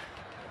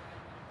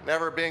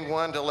 Never being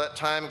one to let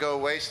time go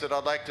wasted,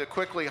 I'd like to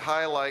quickly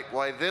highlight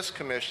why this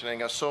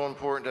commissioning is so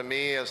important to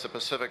me as the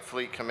Pacific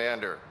Fleet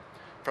Commander.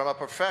 From a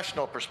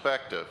professional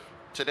perspective,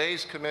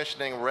 today's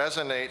commissioning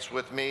resonates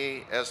with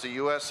me as the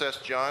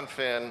USS John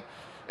Finn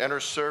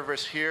enters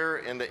service here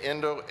in the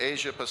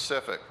Indo-Asia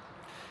Pacific.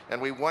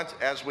 And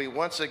as we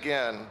once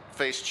again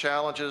face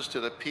challenges to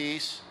the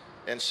peace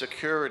and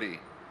security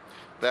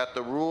that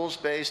the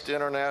rules-based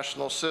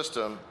international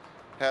system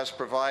has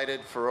provided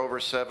for over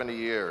 70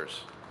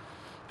 years.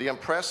 The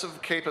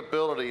impressive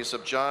capabilities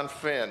of John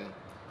Finn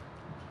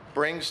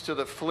brings to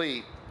the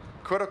fleet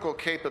critical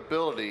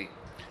capability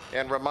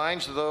and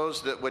reminds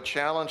those that would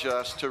challenge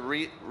us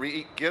to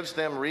gives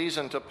them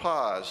reason to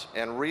pause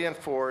and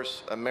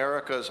reinforce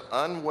America's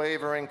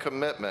unwavering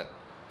commitment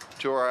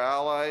to our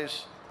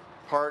allies,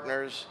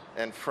 partners,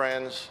 and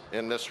friends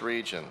in this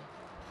region.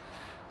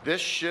 This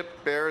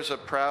ship bears a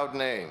proud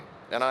name,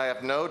 and I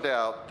have no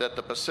doubt that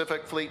the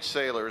Pacific Fleet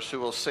sailors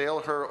who will sail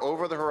her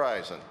over the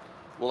horizon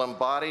will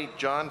embody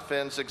John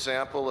Finn's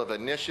example of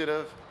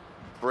initiative,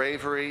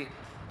 bravery,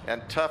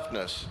 and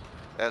toughness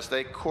as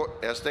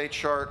they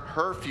chart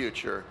her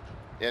future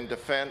in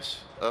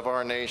defense of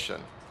our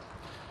nation.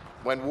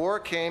 When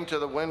war came to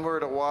the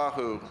windward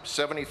Oahu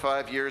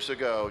 75 years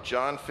ago,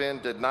 John Finn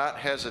did not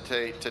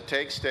hesitate to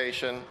take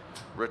station,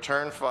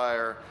 return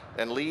fire,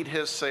 and lead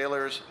his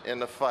sailors in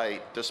the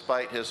fight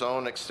despite his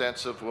own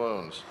extensive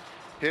wounds.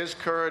 His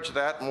courage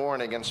that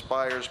morning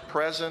inspires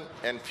present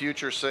and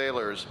future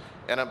sailors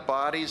and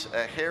embodies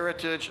a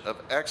heritage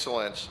of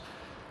excellence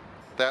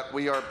that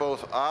we are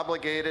both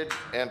obligated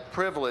and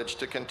privileged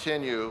to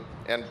continue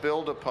and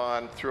build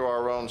upon through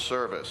our own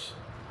service.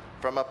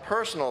 From a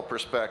personal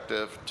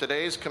perspective,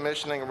 today's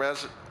commissioning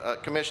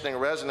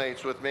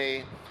resonates with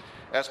me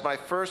as my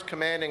first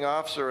commanding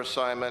officer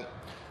assignment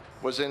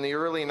was in the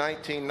early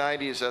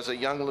 1990s as a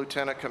young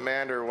lieutenant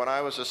commander when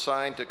I was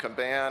assigned to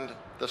command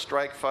the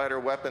Strike Fighter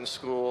Weapons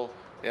School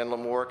in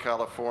Lemoore,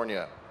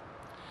 California.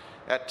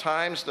 At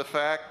times, the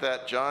fact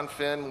that John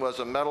Finn was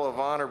a Medal of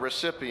Honor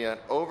recipient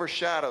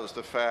overshadows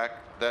the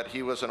fact that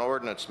he was an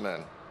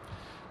ordnanceman.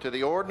 To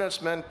the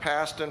ordnancemen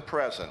past and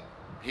present,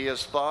 he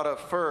is thought of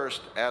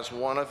first as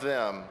one of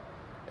them,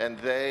 and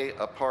they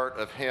a part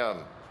of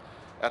him.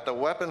 At the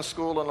weapons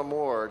school in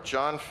Lemoore,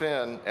 John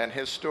Finn and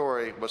his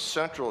story was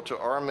central to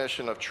our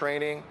mission of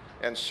training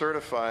and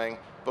certifying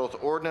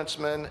both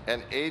ordnancemen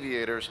and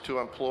aviators to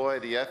employ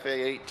the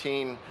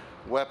FA-18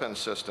 weapon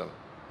system.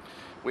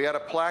 We had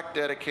a plaque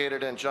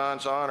dedicated in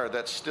John's honor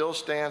that still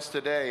stands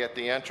today at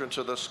the entrance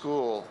of the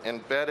school,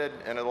 embedded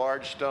in a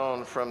large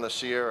stone from the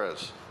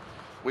Sierras.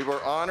 We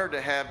were honored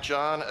to have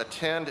John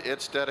attend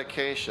its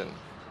dedication.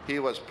 He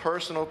was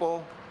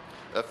personable,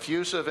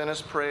 effusive in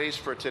his praise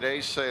for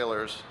today's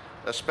sailors,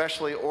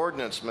 especially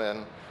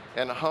ordnancemen,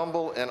 and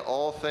humble in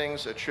all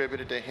things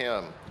attributed to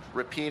him,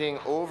 repeating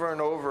over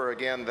and over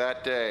again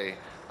that day,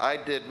 "I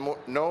did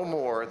no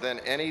more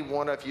than any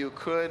one of you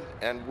could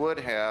and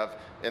would have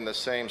in the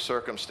same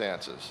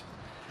circumstances."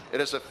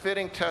 It is a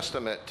fitting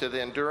testament to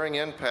the enduring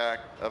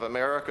impact of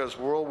America's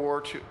World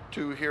War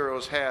II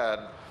heroes had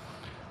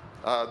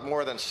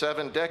more than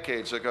 7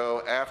 decades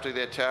ago after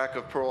the attack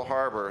of Pearl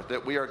Harbor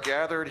that we are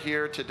gathered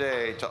here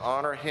today to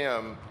honor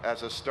him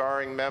as a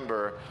starring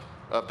member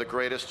of the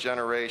greatest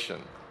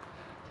generation.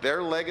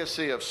 Their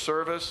legacy of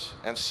service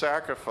and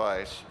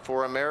sacrifice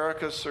for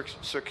America's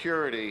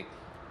security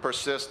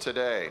persists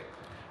today,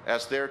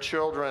 as their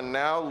children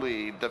now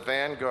lead the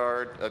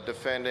vanguard of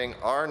defending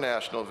our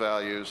national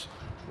values,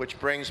 which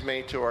brings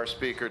me to our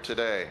speaker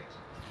today.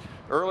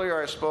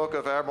 Earlier, I spoke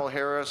of Admiral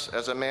Harris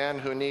as a man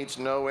who needs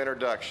no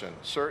introduction,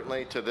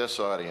 certainly to this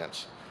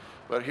audience.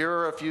 But here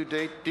are a few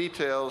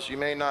details you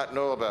may not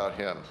know about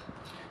him.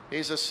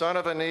 He's the son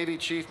of a Navy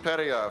Chief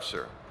Petty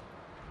Officer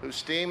who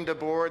steamed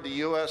aboard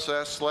the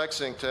USS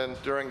Lexington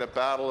during the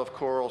Battle of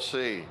Coral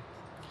Sea.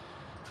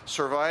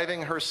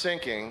 Surviving her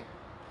sinking,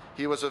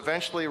 he was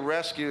eventually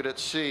rescued at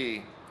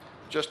sea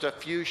just a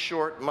few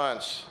short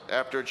months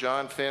after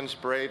John Finn's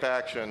brave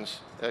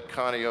actions at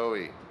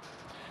Kaneohe.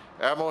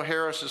 Admiral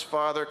Harris's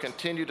father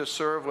continued to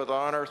serve with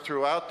honor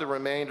throughout the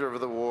remainder of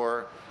the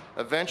war,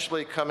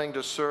 eventually coming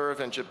to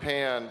serve in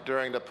Japan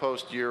during the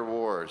post-year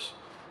wars.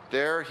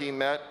 There he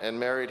met and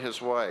married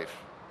his wife.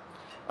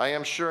 I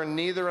am sure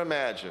neither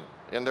imagined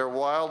in their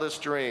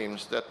wildest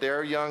dreams that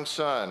their young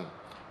son,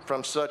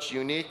 from such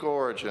unique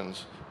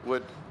origins,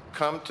 would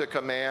come to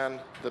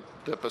command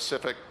the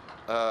Pacific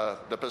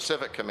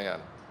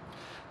Command.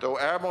 Though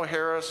Admiral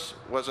Harris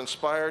was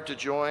inspired to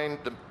join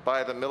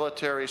by the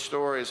military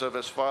stories of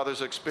his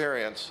father's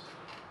experience,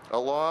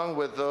 along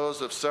with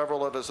those of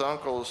several of his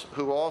uncles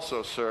who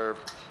also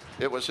served,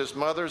 it was his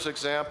mother's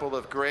example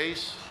of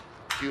grace,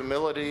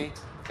 humility,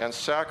 and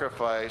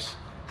sacrifice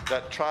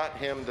that taught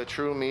him the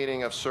true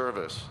meaning of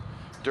service.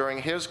 During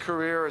his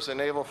career as a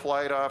naval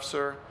flight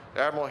officer,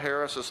 Admiral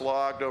Harris has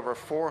logged over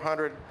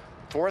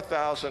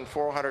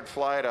 4,400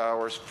 flight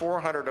hours,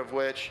 400 of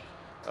which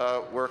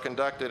were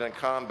conducted in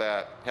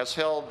combat, has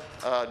held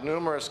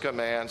numerous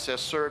commands, has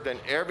served in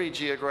every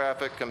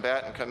geographic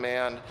combatant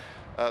command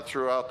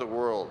throughout the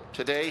world.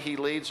 Today, he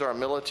leads our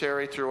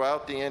military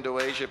throughout the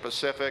Indo-Asia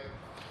Pacific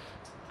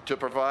to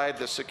provide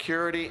the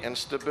security and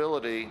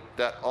stability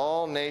that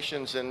all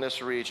nations in this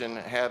region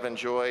have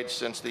enjoyed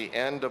since the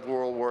end of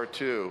World War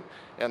II,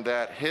 and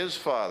that his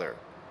father,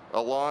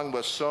 along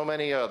with so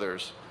many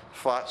others,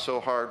 fought so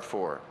hard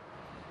for.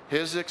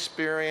 His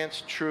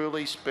experience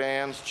truly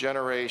spans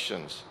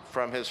generations,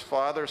 from his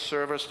father's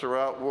service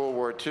throughout World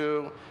War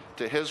II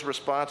to his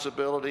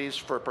responsibilities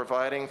for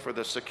providing for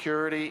the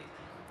security,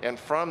 and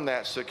from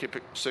that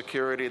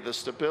security, the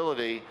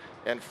stability,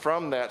 and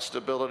from that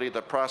stability,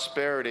 the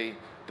prosperity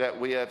that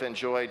we have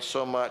enjoyed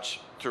so much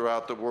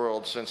throughout the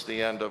world since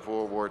the end of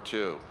World War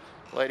II.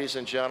 Ladies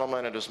and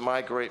gentlemen, it is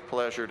my great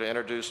pleasure to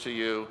introduce to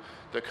you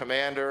the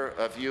Commander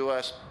of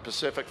U.S.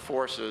 Pacific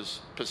Forces,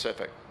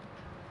 Pacific.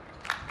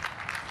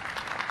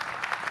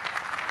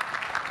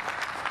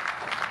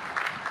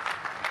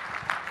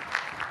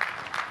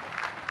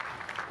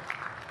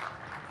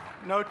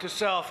 Note to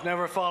self,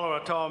 never follow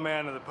a tall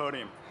man to the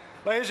podium.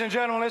 Ladies and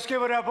gentlemen, let's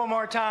give it up one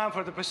more time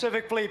for the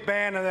Pacific Fleet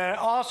Band and that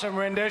awesome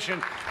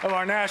rendition of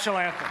our national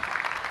anthem.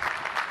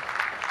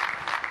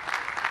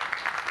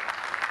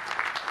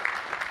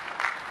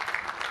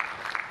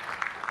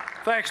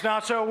 Thanks,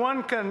 Nacho.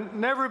 One can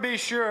never be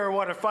sure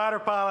what a fighter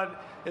pilot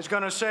is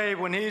going to say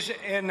when he's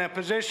in a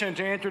position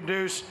to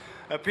introduce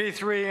a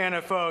P-3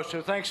 NFO, so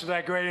thanks for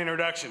that great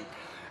introduction.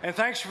 And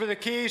thanks for the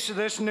keys to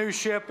this new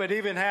ship. It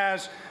even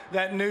has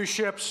that new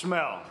ship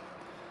smell.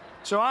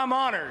 So I'm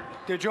honored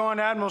to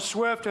join Admiral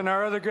Swift and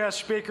our other guest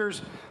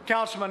speakers,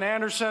 Councilman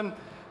Anderson,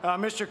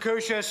 Mr.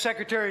 Kusha,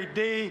 Secretary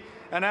D,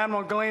 and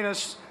Admiral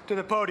Galinas to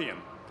the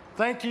podium.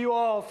 Thank you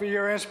all for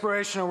your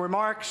inspirational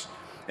remarks.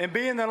 And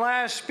being the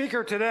last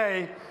speaker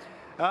today,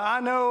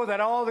 I know that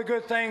all the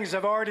good things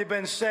have already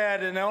been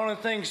said, and the only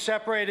thing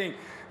separating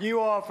you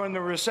all from the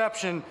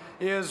reception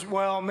is,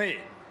 well, me.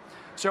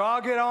 So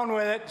I'll get on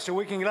with it so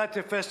we can let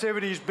the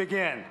festivities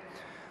begin.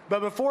 But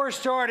before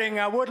starting,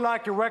 I would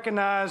like to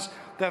recognize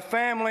the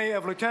family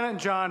of Lieutenant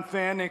John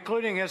Finn,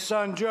 including his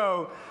son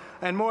Joe,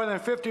 and more than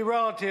 50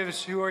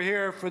 relatives who are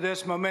here for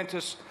this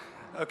momentous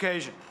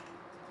occasion.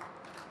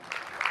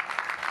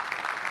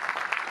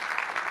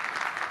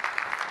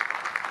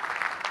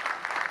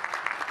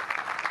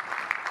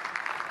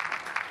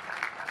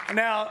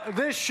 Now,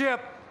 this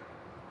ship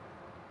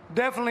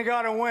definitely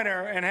got a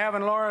winner in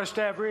having Laura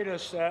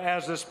Stavridis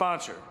as the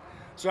sponsor.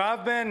 So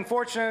I've been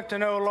fortunate to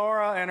know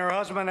Laura and her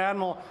husband,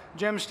 Admiral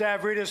Jim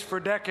Stavridis,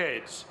 for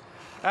decades.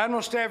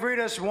 Admiral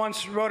Stavridis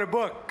once wrote a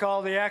book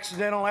called The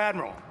Accidental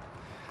Admiral.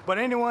 But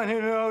anyone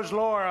who knows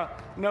Laura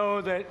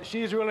knows that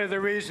she's really the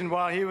reason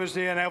why he was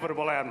the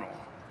inevitable admiral.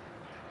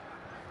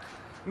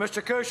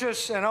 Mr.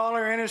 Kushis and all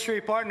our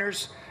industry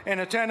partners in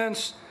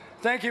attendance,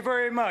 thank you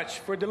very much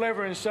for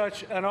delivering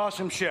such an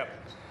awesome ship.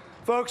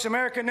 Folks,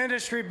 American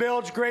industry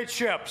builds great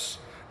ships,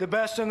 the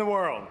best in the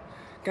world.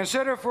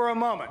 Consider for a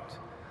moment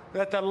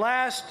that the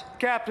last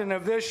captain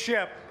of this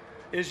ship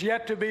is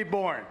yet to be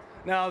born.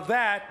 Now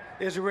that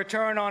is a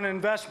return on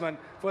investment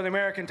for the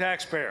American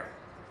taxpayer.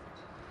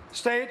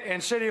 State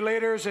and city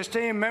leaders,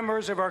 esteemed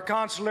members of our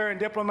consular and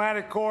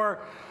diplomatic corps,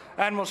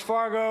 Admirals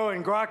Fargo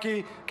and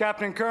Grocki,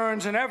 Captain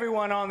Kearns, and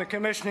everyone on the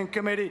commissioning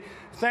committee,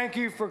 thank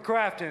you for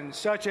crafting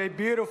such a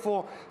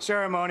beautiful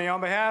ceremony.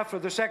 On behalf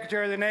of the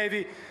Secretary of the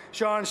Navy,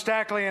 Sean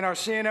Stackley, and our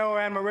CNO,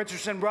 Admiral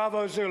Richardson,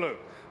 bravo Zulu.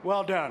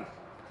 Well done.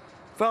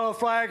 Fellow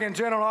flag and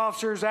general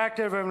officers,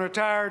 active and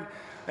retired,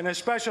 and a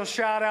special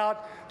shout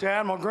out to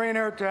Admiral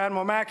Greenert, to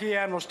Admiral Mackey,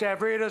 Admiral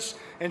Stavridis,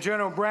 and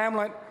General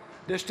Bramlett,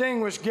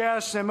 distinguished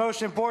guests, and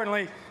most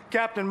importantly,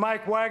 Captain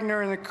Mike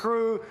Wagner and the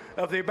crew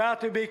of the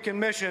about-to-be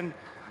commissioned,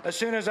 as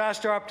soon as I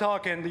start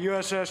talking, the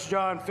USS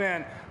John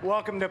Finn.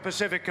 Welcome to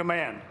Pacific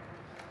Command.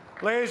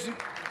 Ladies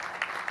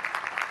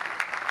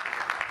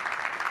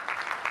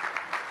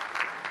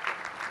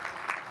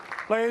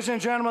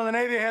and gentlemen, the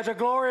Navy has a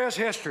glorious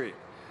history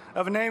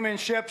of naming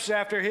ships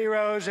after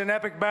heroes in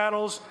epic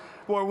battles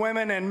where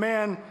women and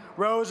men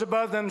rose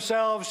above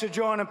themselves to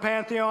join a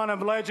pantheon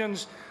of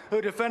legends who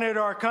defended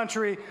our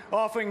country,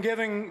 often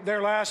giving their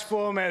last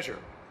full measure.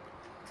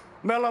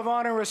 Medal of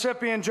Honor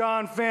recipient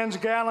John Finn's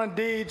gallant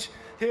deeds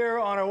here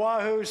on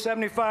Oahu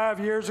 75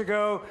 years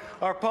ago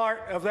are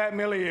part of that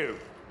milieu.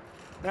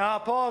 Now,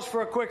 I'll pause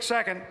for a quick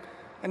second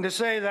and to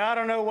say that I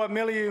don't know what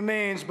milieu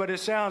means, but it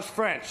sounds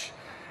French.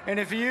 And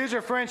if you use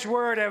a French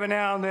word every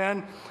now and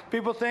then,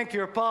 people think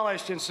you're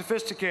polished and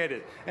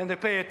sophisticated, and they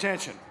pay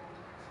attention.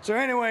 So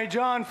anyway,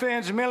 John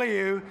Finn's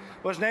milieu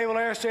was Naval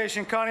Air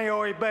Station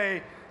Kaneohe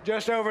Bay,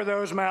 just over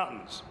those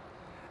mountains.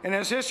 And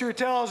as history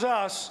tells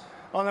us,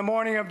 on the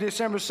morning of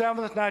December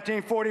 7th,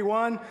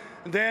 1941,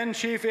 then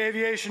Chief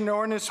Aviation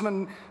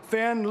Ordnanceman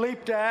Finn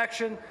leaped to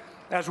action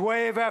as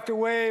wave after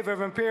wave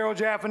of Imperial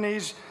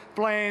Japanese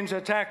planes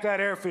attacked that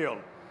airfield.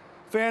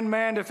 Finn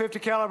manned a 50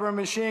 caliber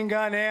machine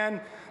gun,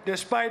 and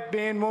despite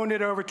being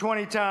wounded over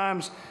 20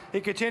 times, he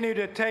continued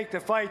to take the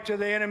fight to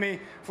the enemy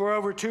for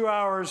over 2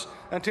 hours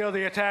until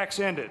the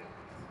attacks ended.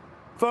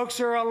 Folks,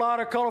 there are a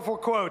lot of colorful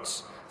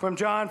quotes from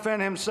John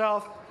Finn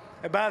himself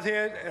about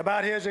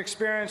his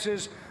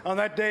experiences on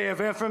that day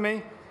of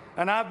infamy,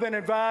 and I've been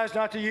advised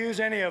not to use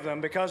any of them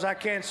because I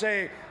can't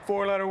say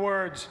four-letter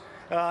words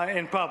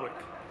in public.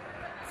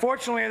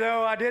 Fortunately,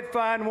 though, I did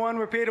find one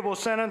repeatable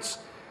sentence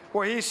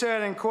where he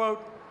said, and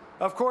quote,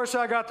 "Of course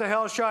I got the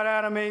hell shot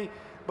out of me,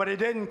 but it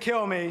didn't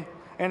kill me,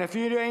 and if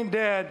you ain't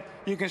dead,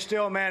 you can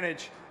still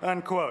manage,"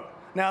 unquote.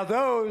 Now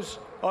those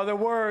are the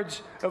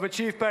words of a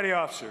Chief Petty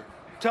Officer.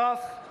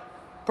 Tough,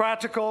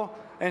 practical,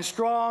 and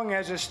strong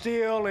as a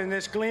steel in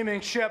this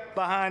gleaming ship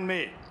behind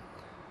me.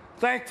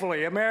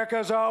 Thankfully, America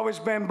has always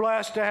been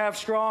blessed to have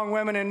strong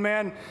women and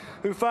men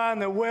who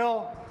find the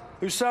will,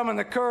 who summon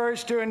the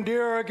courage to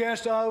endure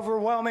against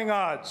overwhelming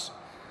odds.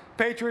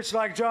 Patriots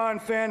like John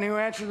Finn who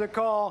answered the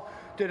call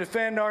to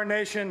defend our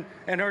nation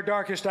in her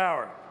darkest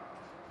hour.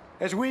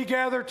 As we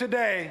gather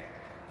today,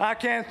 I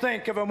can't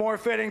think of a more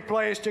fitting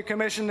place to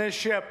commission this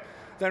ship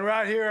than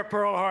right here at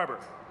Pearl Harbor,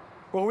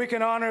 where we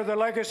can honor the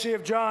legacy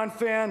of John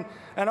Finn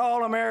and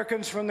all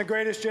Americans from the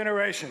greatest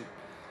generation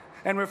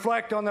and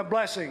reflect on the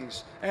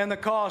blessings and the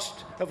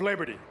cost of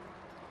liberty.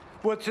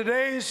 With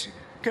today's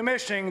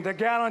commissioning, the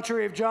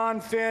gallantry of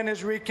John Finn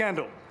is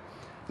rekindled,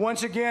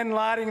 once again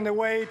lighting the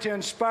way to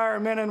inspire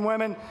men and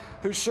women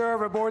who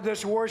serve aboard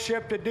this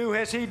warship to do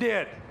as he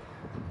did,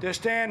 to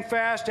stand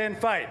fast and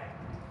fight.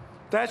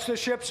 That's the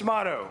ship's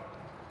motto,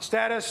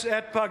 status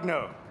et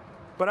pugno.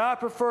 But I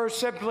prefer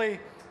simply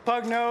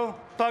pugno,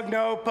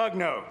 pugno,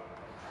 pugno.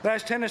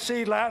 That's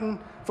Tennessee Latin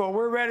for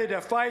we're ready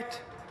to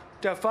fight,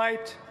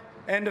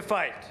 and to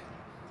fight.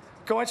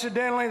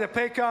 Coincidentally, the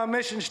PACOM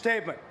mission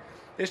statement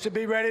is to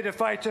be ready to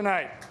fight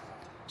tonight.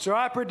 So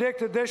I predict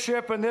that this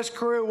ship and this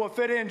crew will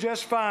fit in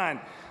just fine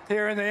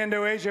here in the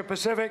Indo-Asia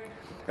Pacific,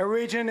 a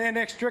region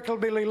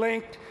inextricably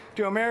linked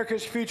to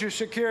America's future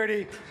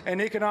security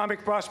and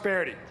economic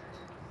prosperity.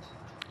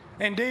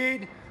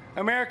 Indeed,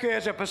 America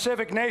is a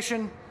Pacific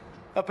nation,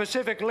 a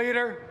Pacific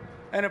leader,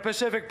 and a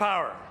Pacific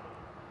power.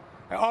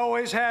 It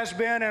always has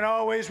been and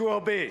always will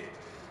be.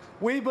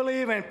 We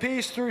believe in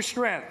peace through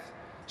strength,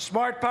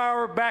 smart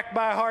power backed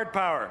by hard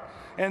power.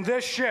 And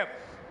this ship,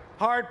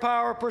 hard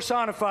power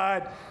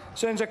personified,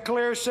 sends a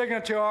clear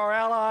signal to our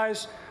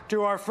allies,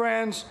 to our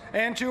friends,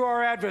 and to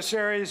our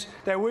adversaries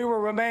that we will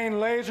remain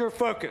laser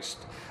focused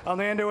on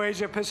the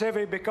Indo-Asia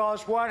Pacific,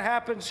 because what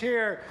happens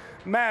here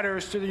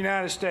matters to the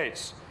United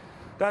States.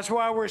 That's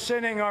why we're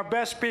sending our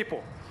best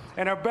people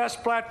and our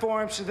best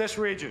platforms to this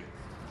region,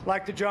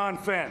 like the John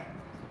Finn.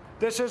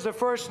 This is the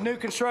first new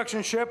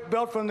construction ship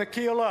built from the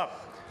keel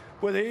up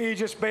with the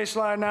Aegis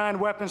Baseline 9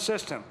 weapon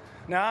system.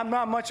 Now, I'm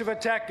not much of a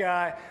tech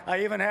guy.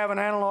 I even have an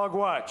analog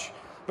watch.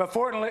 But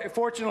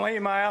fortunately,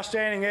 my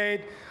outstanding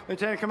aide,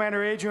 Lieutenant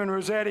Commander Adrian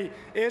Rossetti,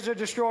 is a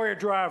destroyer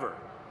driver.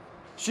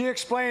 She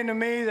explained to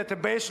me that the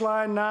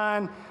Baseline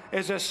 9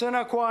 is a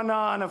sine qua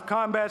non of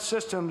combat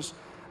systems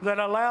that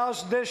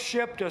allows this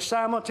ship to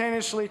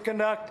simultaneously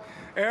conduct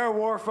air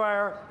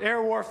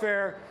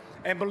warfare,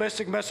 and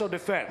ballistic missile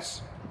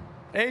defense.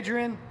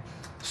 Adrian,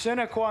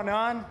 sine qua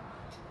non?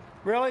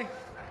 Really?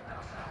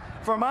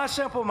 For my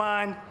simple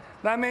mind,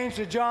 that means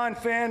the John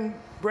Finn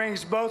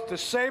brings both the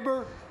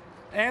saber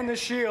and the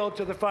shield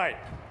to the fight.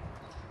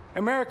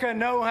 America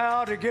knows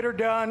how to get her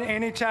done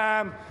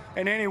anytime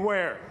and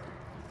anywhere.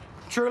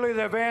 Truly,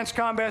 the advanced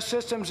combat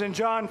systems in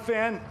John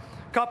Finn,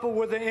 coupled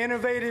with the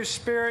innovative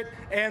spirit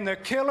and the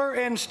killer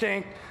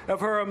instinct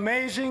of her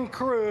amazing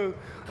crew,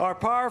 are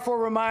powerful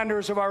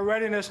reminders of our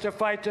readiness to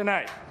fight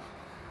tonight.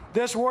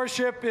 This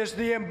warship is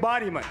the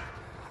embodiment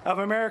of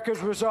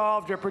America's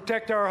resolve to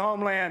protect our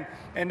homeland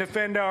and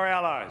defend our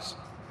allies.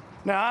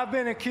 Now, I've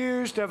been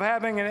accused of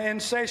having an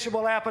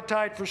insatiable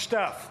appetite for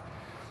stuff.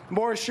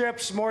 More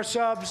ships, more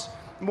subs,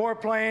 more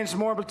planes,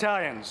 more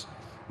battalions.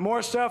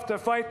 More stuff to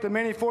fight the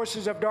many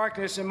forces of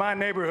darkness in my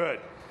neighborhood.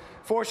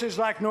 Forces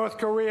like North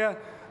Korea,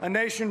 a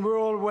nation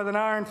ruled with an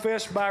iron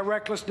fist by a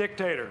reckless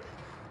dictator.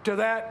 To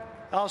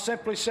that, I'll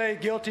simply say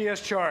guilty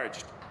as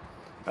charged.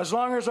 As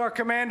long as our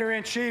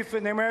commander-in-chief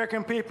and the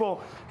American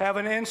people have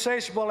an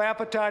insatiable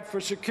appetite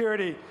for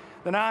security,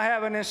 then I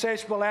have an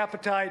insatiable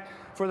appetite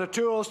for the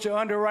tools to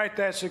underwrite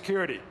that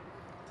security,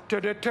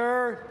 to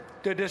deter,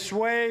 to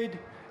dissuade,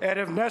 and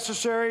if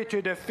necessary,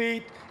 to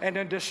defeat and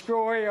to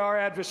destroy our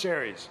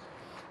adversaries.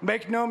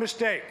 Make no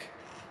mistake,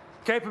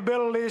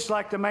 capabilities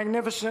like the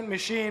magnificent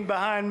machine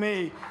behind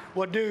me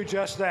will do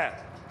just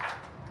that.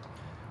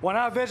 When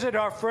I visit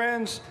our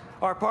friends,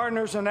 our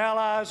partners and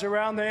allies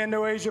around the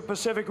Indo-Asia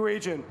Pacific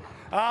region,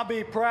 I'll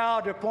be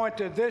proud to point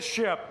to this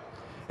ship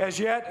as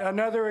yet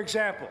another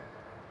example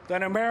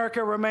that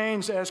America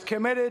remains as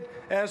committed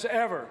as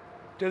ever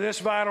to this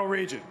vital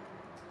region.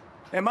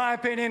 In my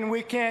opinion,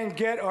 we can't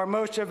get our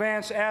most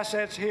advanced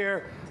assets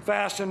here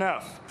fast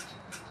enough.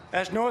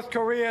 As North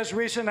Korea's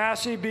recent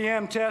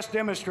ICBM test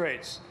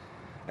demonstrates,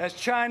 as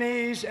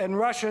Chinese and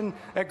Russian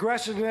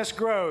aggressiveness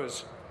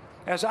grows,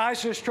 as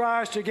ISIS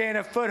tries to gain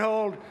a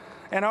foothold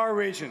in our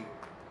region,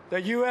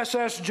 the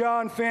USS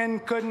John Finn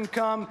couldn't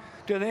come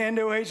to the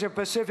Indo-Asia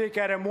Pacific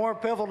at a more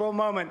pivotal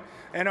moment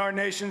in our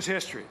nation's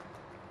history.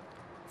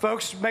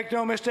 Folks, make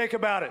no mistake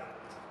about it.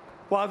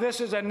 While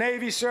this is a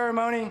Navy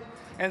ceremony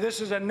and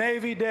this is a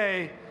Navy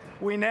day,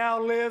 we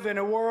now live in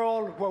a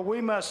world where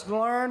we must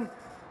learn,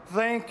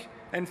 think,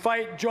 and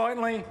fight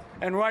jointly,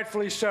 and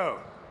rightfully so.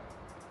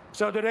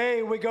 So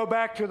today we go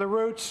back to the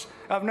roots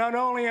of not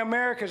only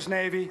America's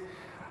Navy,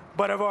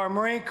 but of our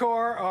Marine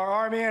Corps, our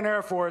Army, and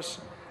Air Force,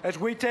 as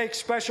we take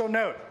special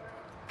note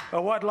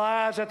of what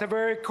lies at the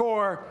very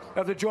core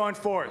of the joint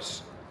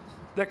force,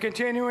 the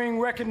continuing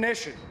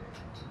recognition,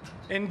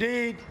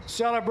 indeed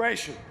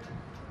celebration,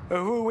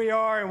 of who we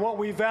are and what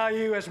we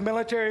value as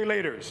military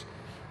leaders,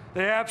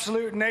 the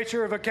absolute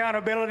nature of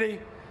accountability,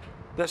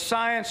 the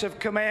science of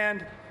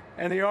command,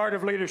 and the art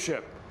of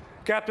leadership.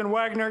 Captain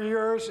Wagner,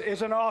 yours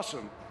is an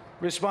awesome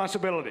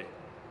responsibility.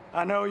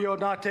 I know you'll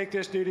not take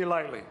this duty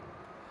lightly.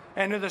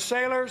 And to the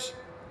sailors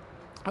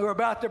who are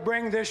about to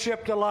bring this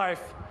ship to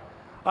life,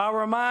 I'll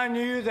remind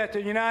you that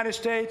the United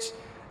States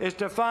is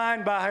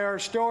defined by her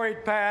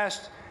storied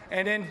past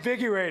and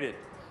invigorated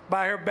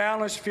by her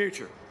balanced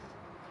future.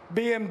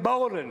 Be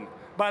emboldened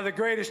by the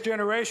greatest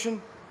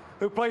generation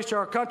who placed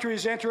our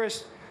country's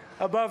interests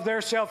above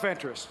their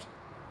self-interest.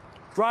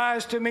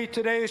 Rise to meet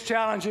today's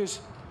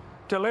challenges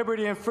to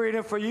liberty and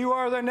freedom, for you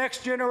are the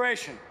next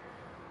generation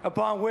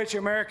upon which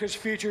America's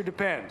future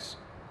depends.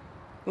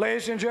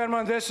 Ladies and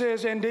gentlemen, this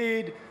is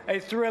indeed a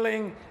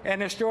thrilling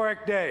and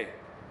historic day.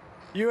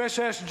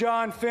 USS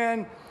John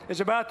Finn is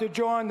about to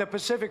join the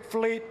Pacific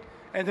Fleet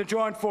and the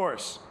Joint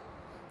Force.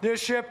 This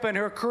ship and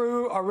her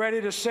crew are ready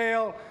to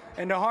sail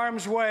into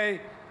harm's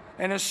way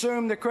and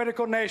assume the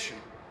critical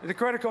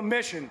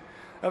mission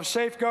of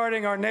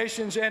safeguarding our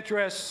nation's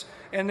interests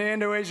in the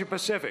Indo-Asia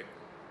Pacific.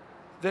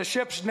 The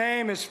ship's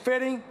name is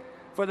fitting,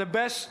 for the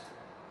best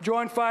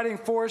joint fighting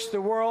force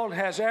the world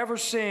has ever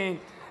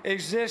seen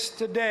exists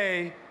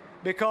today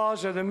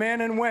because of the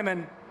men and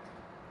women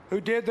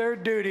who did their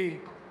duty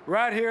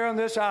right here on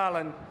this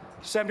island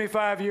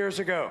 75 years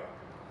ago.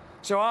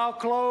 So I'll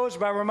close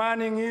by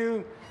reminding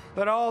you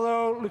that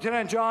although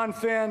Lieutenant John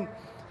Finn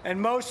and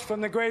most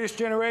from the greatest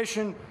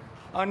generation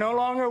are no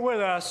longer with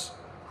us,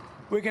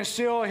 we can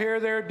still hear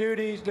their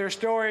duties, their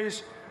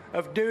stories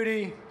of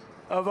duty,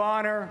 of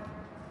honor,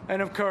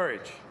 and of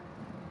courage.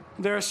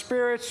 Their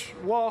spirits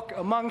walk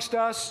amongst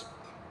us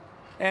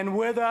and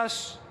with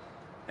us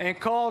and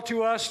call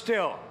to us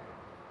still.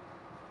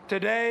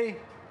 Today,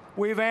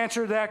 we've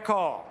answered that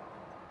call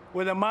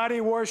with a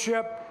mighty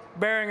warship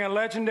bearing a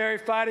legendary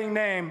fighting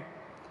name,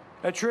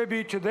 a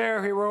tribute to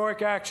their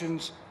heroic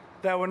actions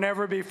that will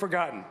never be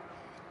forgotten.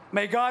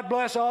 May God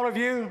bless all of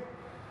you.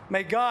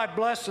 May God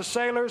bless the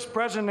sailors,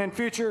 present and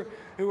future,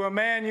 who will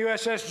man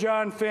USS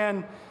John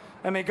Finn.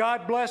 And may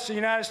God bless the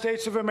United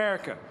States of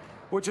America,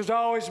 which has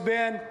always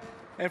been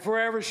and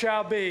forever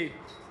shall be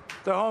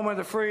the home of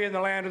the free and the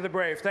land of the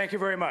brave. Thank you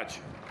very much.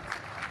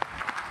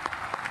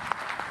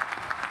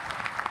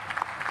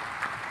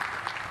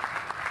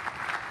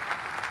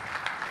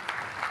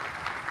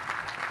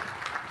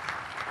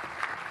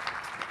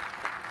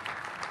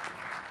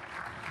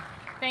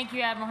 Thank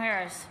you, Admiral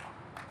Harris.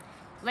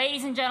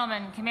 Ladies and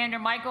gentlemen, Commander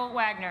Michael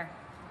Wagner.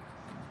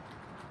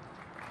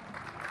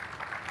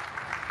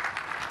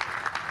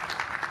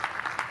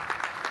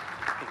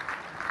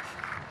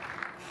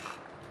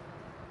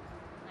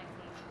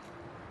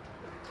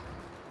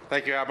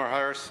 Thank you, Admiral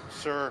Harris.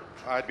 Sir,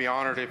 I'd be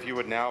honored if you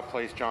would now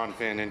place John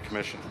Finn in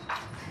commission.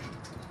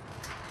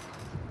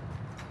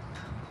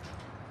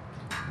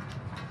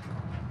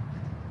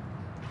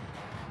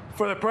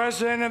 For the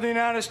President of the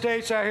United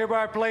States, I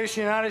hereby place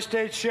the United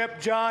States ship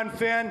John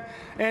Finn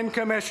in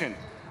commission.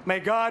 May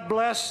God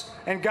bless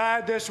and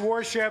guide this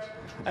warship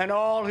and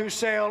all who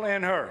sail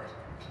in her.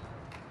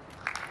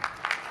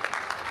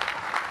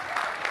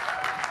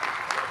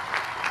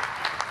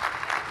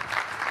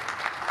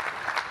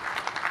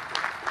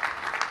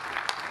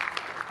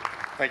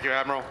 Thank you,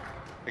 Admiral.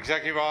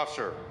 Executive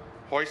Officer,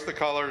 hoist the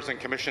colors and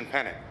commission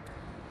pennant.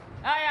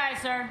 Aye, aye,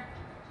 sir.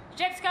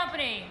 Ship's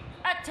company,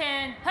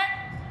 attend,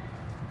 hut.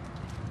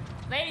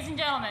 Ladies and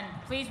gentlemen,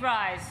 please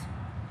rise.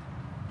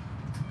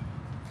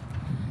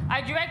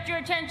 I direct your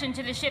attention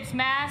to the ship's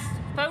mast,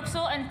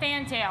 forecastle, and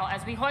fantail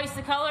as we hoist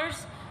the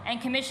colors and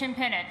commission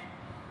pennant.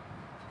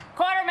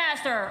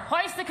 Quartermaster,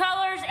 hoist the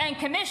colors and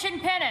commission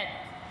pennant.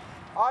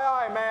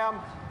 Aye, aye, ma'am.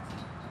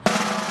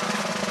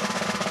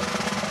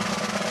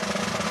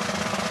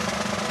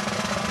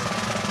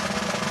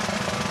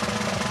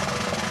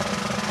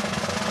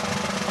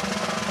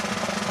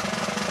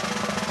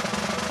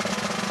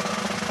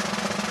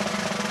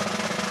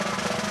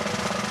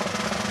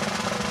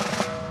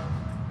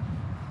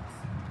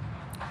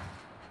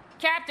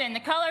 Captain, the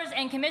colors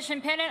and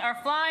commission pennant are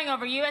flying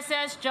over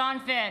USS John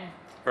Finn.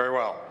 Very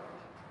well.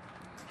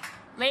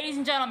 Ladies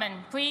and gentlemen,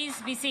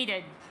 please be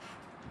seated.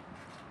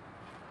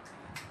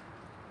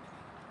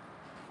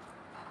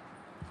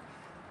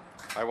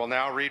 I will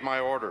now read my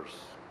orders.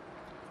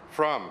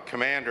 From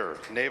Commander,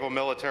 Naval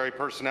Military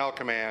Personnel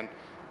Command,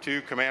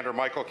 to Commander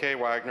Michael K.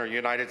 Wagner,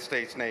 United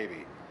States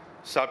Navy.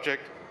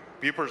 Subject,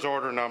 Buper's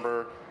Order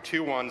Number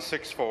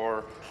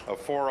 2164 of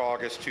 4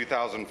 August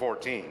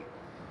 2014.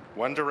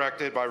 When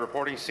directed by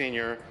Reporting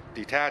Senior,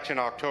 detach in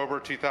October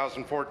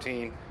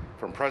 2014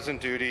 from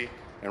present duty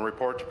and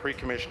report to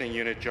Pre-Commissioning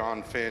Unit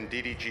John Finn,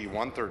 DDG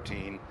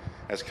 113,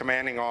 as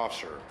Commanding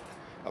Officer.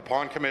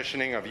 Upon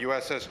commissioning of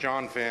USS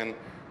John Finn,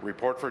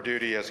 report for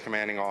duty as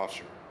Commanding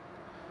Officer.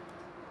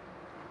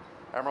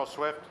 Admiral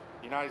Swift,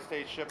 United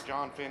States ship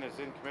John Finn is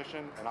in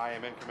commission, and I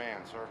am in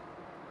command, sir.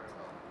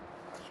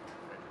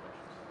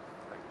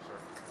 Thank you, sir.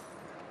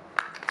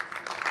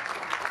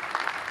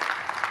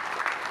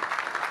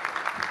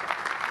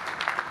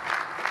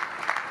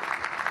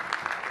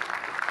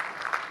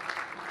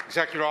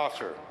 Executive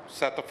Officer,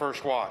 set the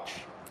first watch.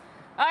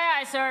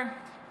 Aye, aye, sir.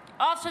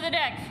 Officer of the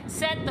deck,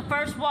 set the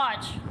first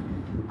watch.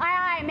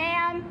 Aye, aye,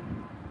 ma'am.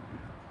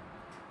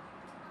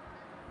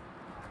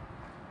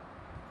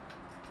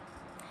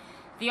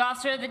 The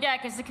officer of the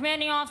deck is the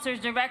commanding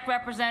officer's direct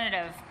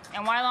representative,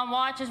 and while on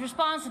watch is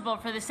responsible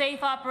for the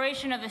safe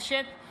operation of the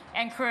ship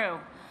and crew.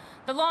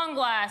 The long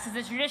glass is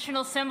the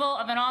traditional symbol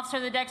of an officer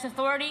of the deck's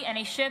authority and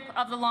a ship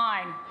of the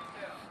line.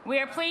 We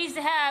are pleased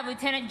to have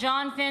Lieutenant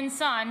John Finn's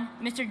son,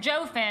 Mr.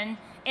 Joe Finn,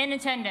 in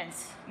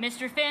attendance.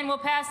 Mr. Finn will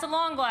pass the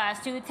long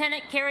glass to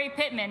Lieutenant Carrie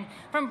Pittman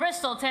from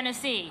Bristol,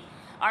 Tennessee,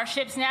 our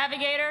ship's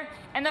navigator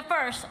and the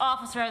first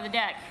officer of the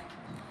deck.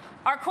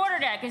 Our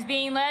quarterdeck is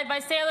being led by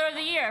Sailor of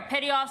the Year,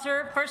 Petty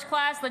Officer First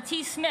Class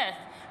Latisse Smith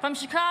from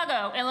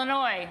Chicago,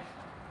 Illinois.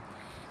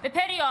 The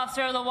Petty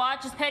Officer of the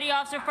watch is Petty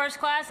Officer First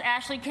Class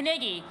Ashley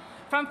Kaneohe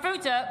from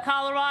Fruita,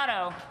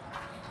 Colorado.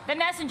 The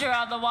messenger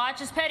of the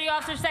watch is Petty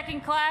Officer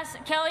Second Class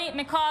Kelly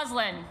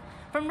McCausland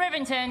from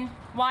Rivington,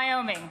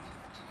 Wyoming.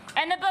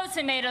 And the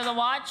boatswain mate of the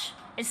watch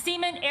is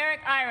Seaman Eric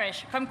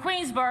Irish from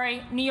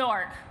Queensbury, New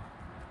York.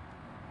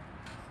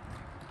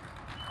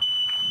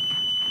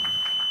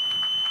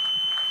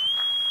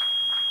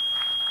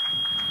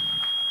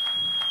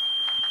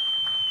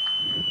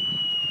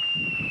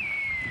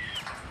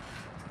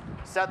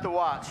 Set the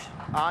watch.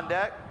 On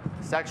deck,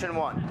 Section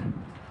 1.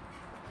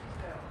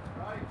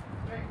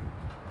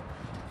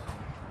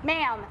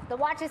 Ma'am, the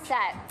watch is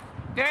set.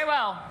 Very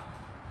well.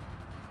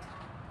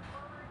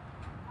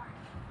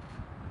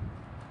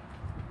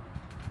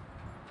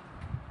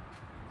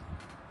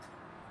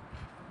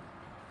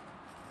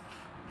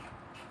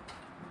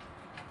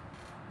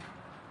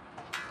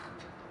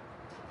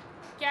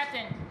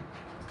 Captain,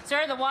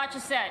 sir, the watch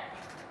is set.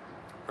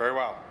 Very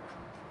well.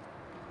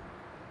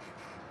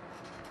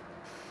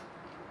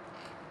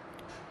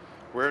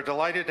 We're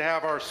delighted to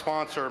have our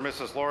sponsor,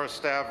 Mrs. Laura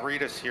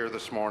Stavridis, here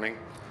this morning.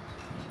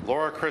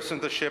 Laura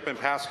christened the ship in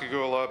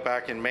Pascagoula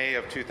back in May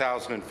of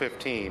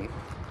 2015.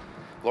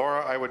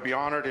 Laura, I would be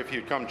honored if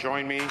you'd come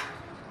join me,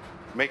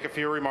 make a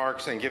few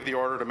remarks, and give the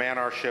order to man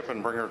our ship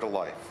and bring her to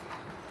life.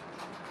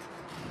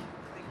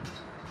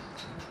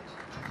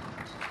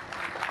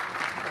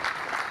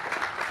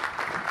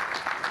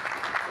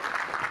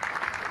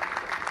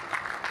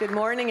 Good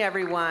morning,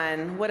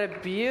 everyone. What a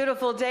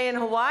beautiful day in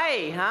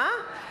Hawaii, huh?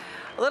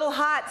 A little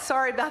hot,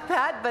 sorry about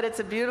that, but it's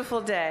a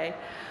beautiful day.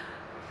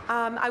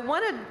 I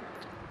want to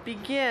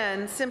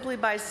begin simply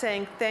by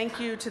saying thank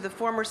you to the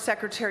former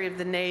Secretary of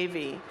the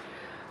Navy,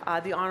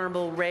 the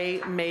Honorable Ray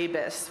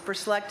Mabus, for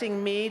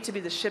selecting me to be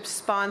the ship's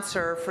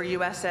sponsor for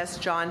USS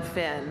John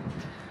Finn.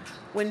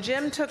 When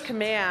Jim took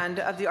command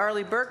of the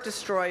Arleigh Burke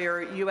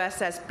destroyer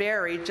USS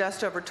Barry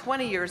just over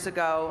 20 years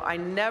ago, I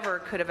never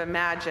could have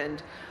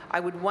imagined I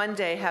would one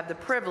day have the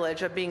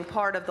privilege of being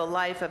part of the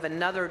life of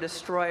another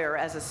destroyer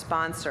as a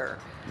sponsor.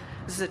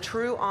 This is a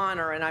true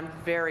honor, and I'm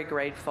very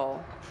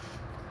grateful.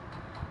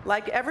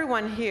 Like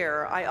everyone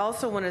here, I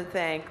also want to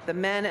thank the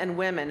men and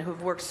women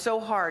who've worked so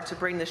hard to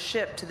bring the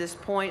ship to this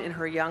point in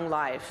her young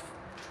life.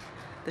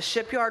 The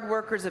shipyard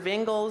workers of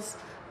Ingalls,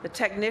 the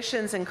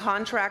technicians and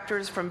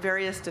contractors from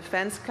various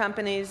defense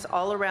companies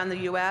all around the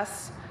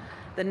U.S.,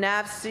 the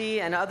NAVSEA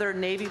and other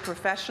Navy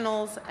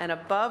professionals, and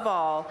above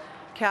all,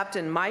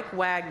 Captain Mike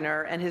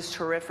Wagner and his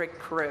terrific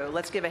crew.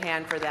 Let's give a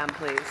hand for them,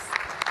 please.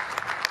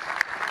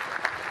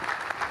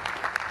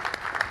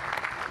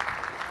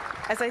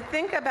 As I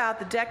think about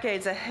the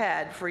decades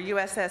ahead for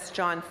USS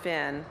John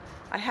Finn,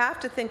 I have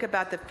to think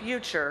about the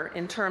future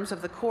in terms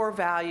of the core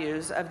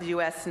values of the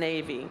U.S.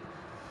 Navy.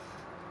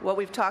 What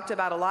we've talked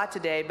about a lot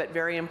today, but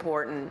very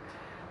important: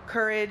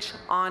 courage,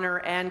 honor,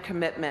 and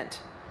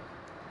commitment.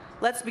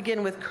 Let's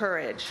begin with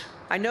courage.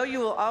 I know you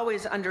will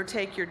always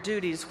undertake your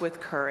duties with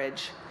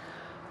courage.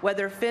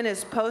 Whether Finn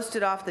is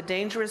posted off the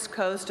dangerous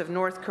coast of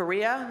North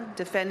Korea,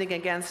 defending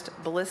against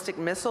ballistic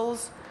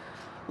missiles,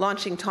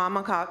 launching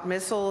Tomahawk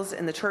missiles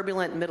in the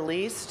turbulent Middle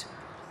East,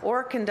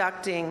 or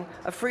conducting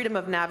a freedom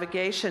of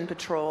navigation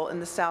patrol in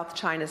the South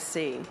China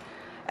Sea,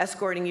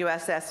 escorting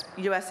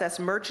USS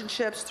merchant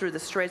ships through the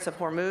Straits of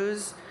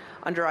Hormuz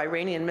under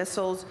Iranian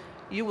missiles,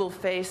 you will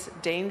face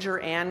danger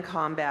and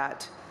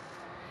combat.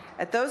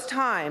 At those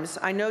times,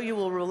 I know you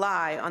will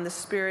rely on the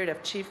spirit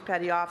of Chief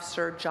Petty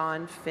Officer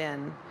John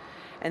Finn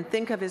and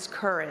think of his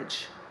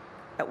courage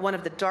at one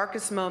of the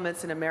darkest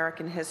moments in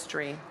American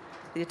history,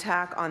 the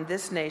attack on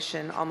this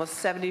nation almost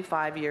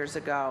 75 years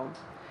ago.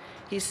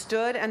 He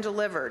stood and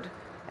delivered,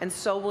 and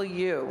so will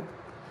you.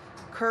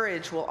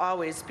 Courage will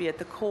always be at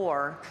the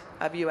core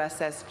of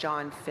USS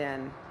John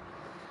Finn.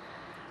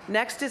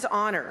 Next is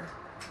honor.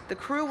 The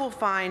crew will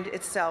find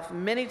itself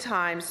many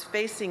times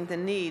facing the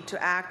need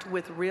to act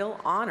with real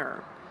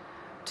honor,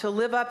 to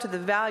live up to the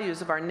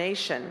values of our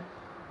nation: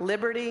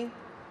 liberty,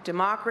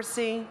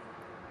 democracy,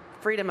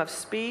 freedom of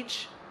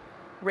speech,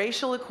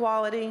 racial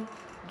equality,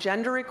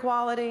 gender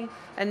equality,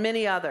 and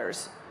many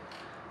others.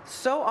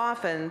 So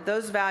often,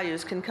 those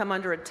values can come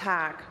under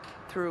attack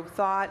through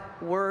thought,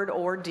 word,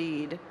 or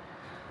deed.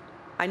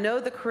 I know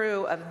the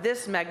crew of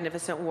this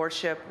magnificent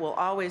warship will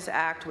always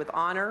act with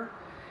honor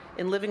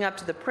in living up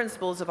to the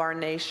principles of our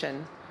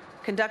nation,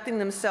 conducting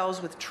themselves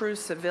with true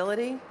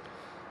civility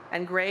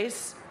and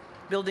grace,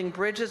 building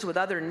bridges with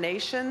other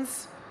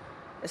nations,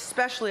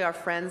 especially our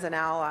friends and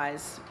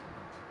allies,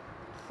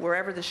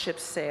 wherever the ship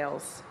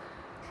sails.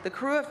 The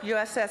crew of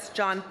USS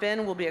John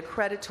Finn will be a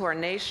credit to our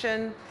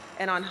nation,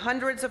 and on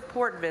hundreds of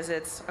port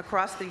visits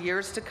across the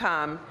years to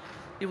come,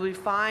 you will be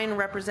fine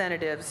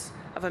representatives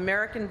of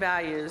American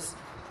values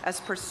as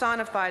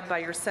personified by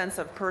your sense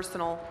of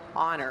personal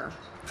honor.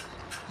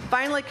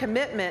 Finally,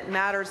 commitment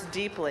matters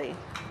deeply.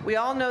 We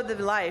all know the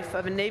life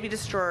of a Navy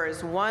destroyer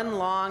is one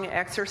long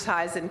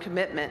exercise in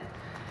commitment.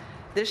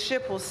 This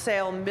ship will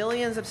sail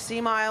millions of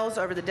sea miles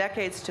over the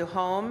decades to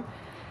home,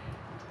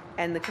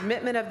 and the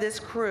commitment of this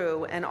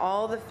crew and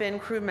all the Finn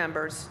crew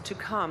members to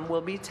come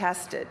will be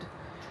tested.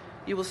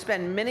 You will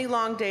spend many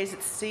long days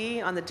at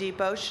sea on the deep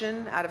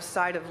ocean, out of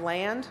sight of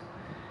land.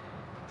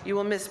 You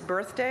will miss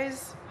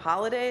birthdays,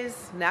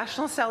 holidays,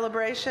 national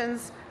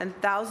celebrations, and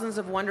thousands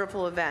of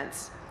wonderful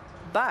events.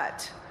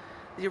 But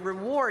the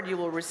reward you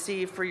will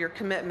receive for your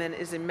commitment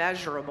is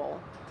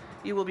immeasurable.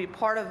 You will be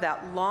part of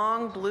that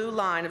long blue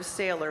line of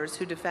sailors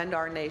who defend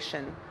our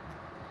nation.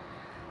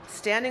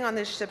 Standing on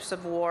these ships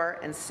of war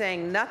and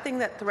saying nothing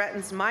that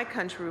threatens my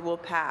country will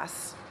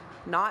pass,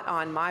 not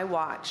on my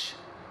watch.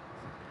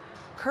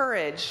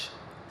 Courage,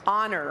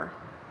 honor,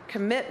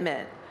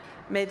 commitment,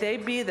 may they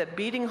be the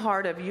beating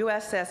heart of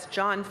USS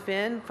John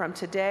Finn from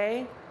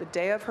today, the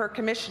day of her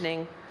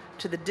commissioning,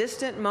 to the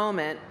distant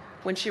moment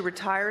when she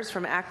retires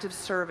from active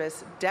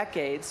service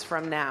decades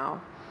from now.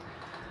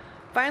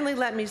 Finally,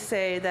 let me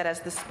say that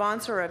as the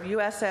sponsor of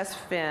USS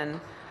Finn,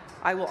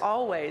 I will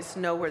always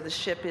know where the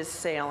ship is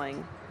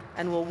sailing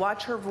and will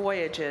watch her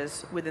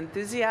voyages with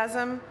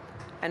enthusiasm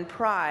and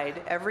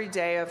pride every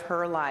day of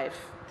her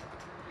life.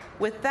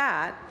 With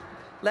that,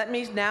 let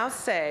me now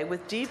say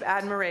with deep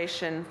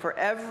admiration for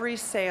every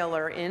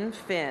sailor in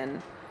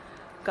Finn,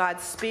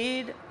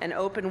 Godspeed and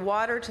open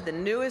water to the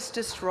newest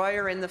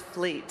destroyer in the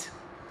fleet.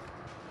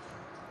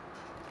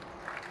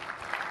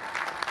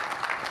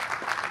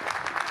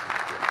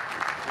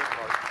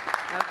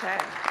 Okay.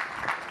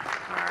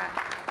 All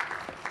right.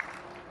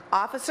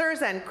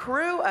 Officers and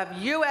crew of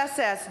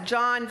USS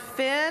John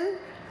Finn,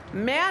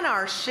 man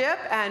our ship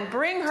and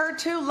bring her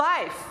to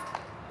life.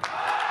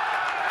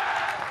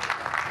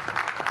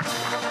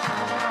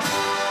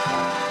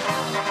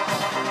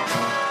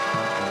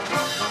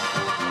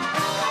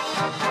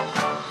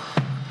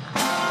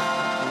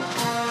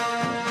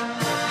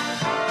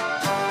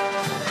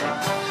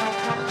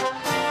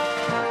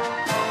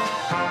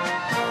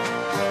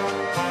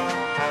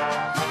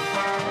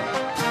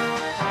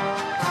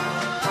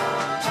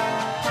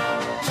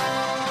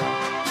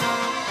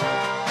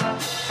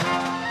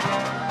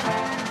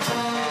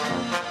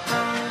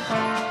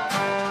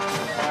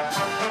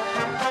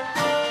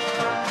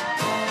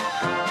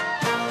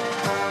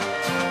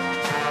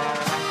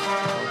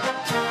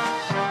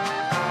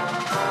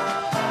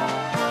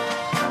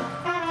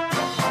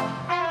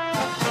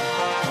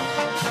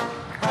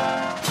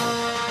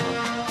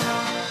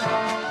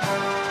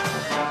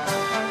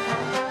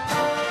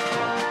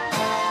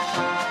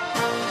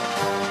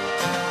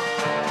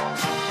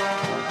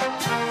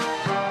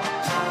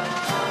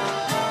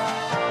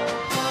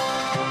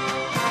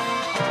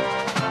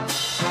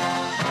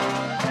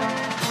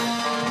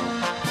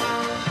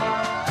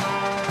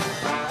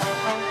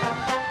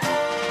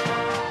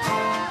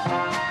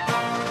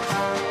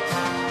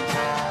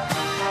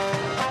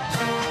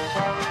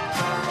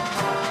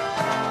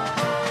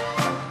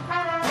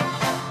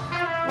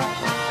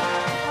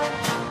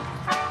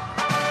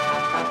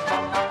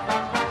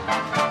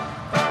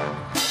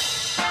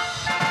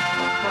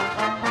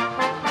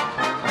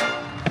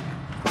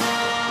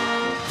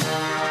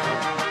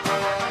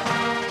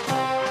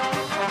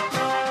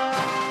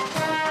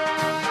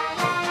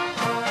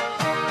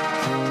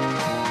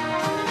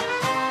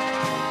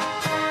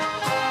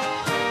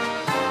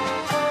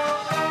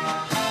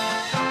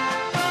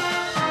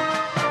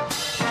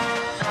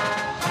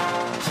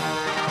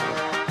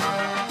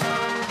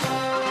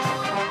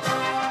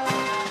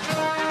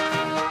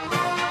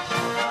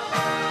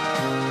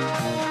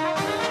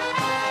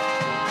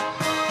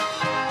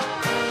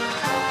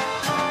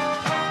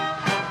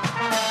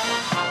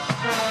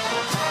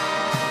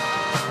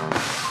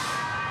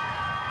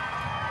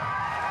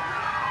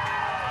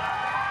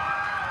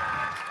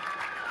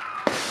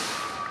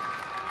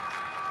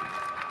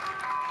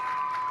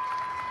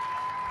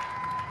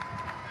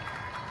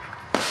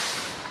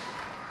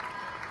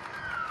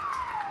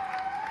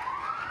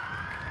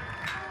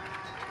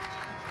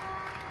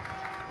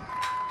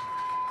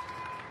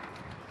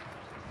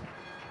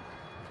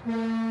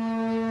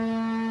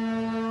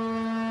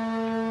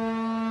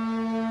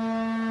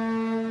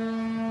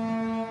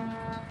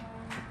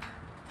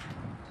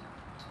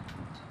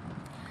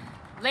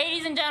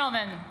 Ladies and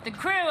gentlemen, the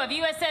crew of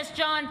USS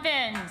John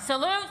Finn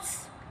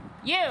salutes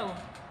you.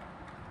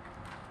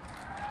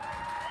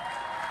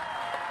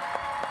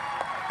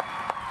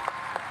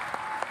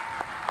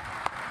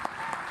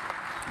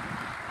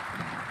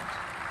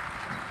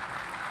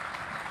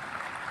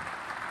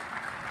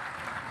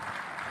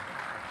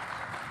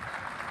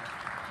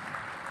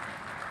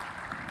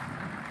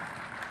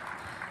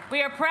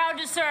 We are proud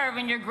to serve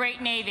in your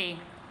great Navy.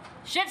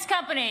 Ship's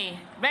company,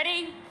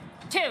 ready,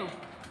 2.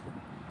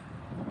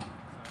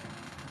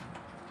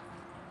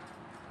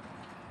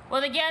 Will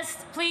the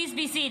guests please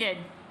be seated?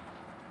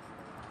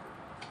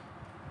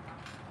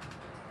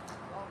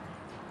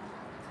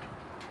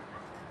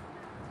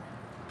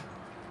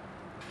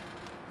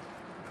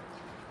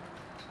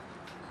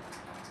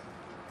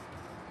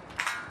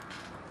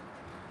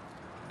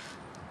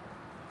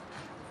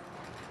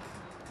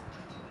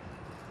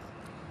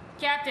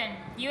 Captain,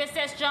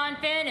 USS John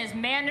Finn is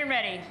manned and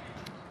ready.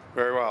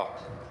 Very well.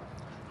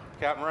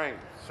 Captain Ring,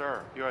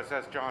 sir,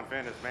 USS John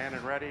Finn is manned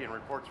and ready and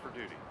reports for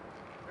duty.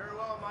 Very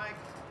well, Mike.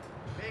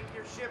 Make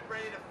your ship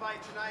ready to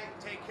fight tonight and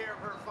take care of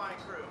her fine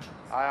crew.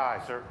 Aye,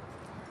 aye, sir.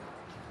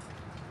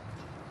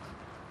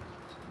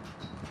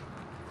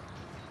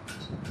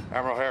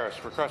 Admiral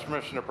Harris, request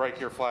permission to break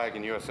your flag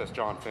in USS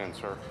John Finn,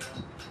 sir.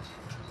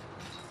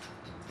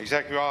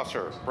 Executive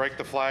Officer, break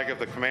the flag of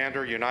the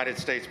Commander, United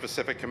States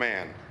Pacific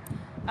Command.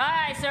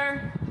 Aye,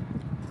 sir.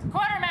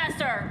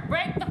 Quartermaster,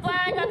 break the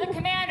flag of the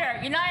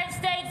Commander, United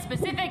States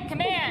Pacific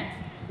Command.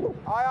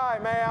 Aye, aye,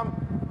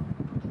 ma'am.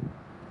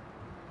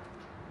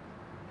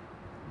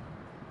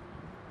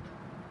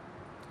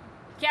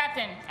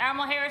 Captain,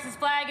 Admiral Harris's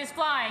flag is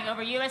flying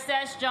over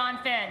USS John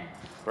Finn.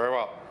 Very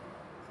well.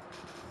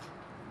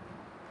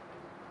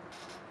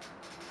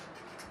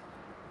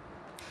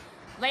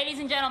 Ladies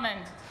and gentlemen,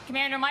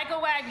 Commander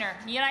Michael Wagner,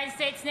 United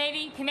States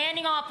Navy,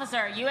 Commanding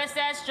Officer,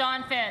 USS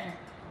John Finn.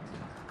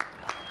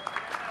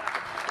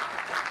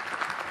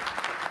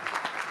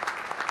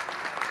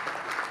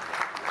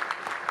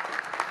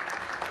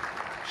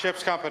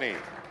 Ship's company,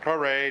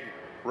 parade,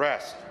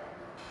 rest.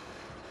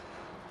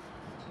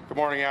 Good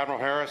morning, Admiral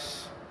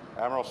Harris,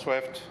 Admiral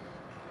Swift,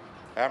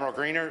 Admiral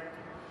Greenert,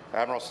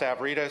 Admiral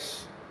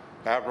Stavridis,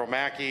 Admiral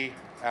Mackey,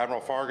 Admiral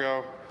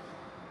Fargo,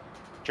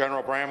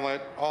 General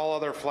Bramlett, all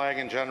other flag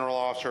and general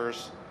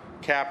officers,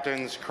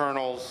 captains,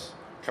 colonels,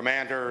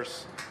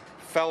 commanders,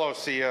 fellow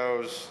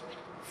COs,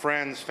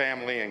 friends,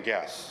 family, and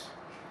guests.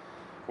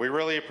 We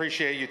really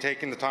appreciate you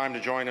taking the time to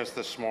join us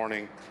this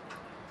morning.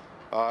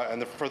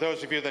 For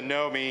those of you that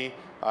know me,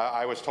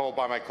 I was told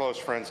by my close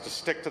friends to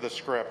stick to the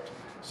script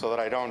so that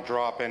I don't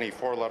drop any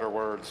four-letter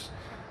words.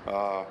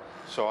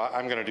 So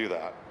I'm going to do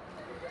that.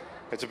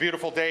 It's a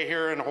beautiful day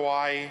here in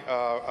Hawaii,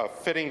 a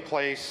fitting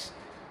place,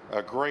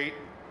 a great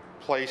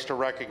place to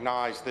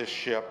recognize this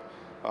ship,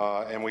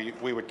 and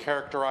we would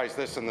characterize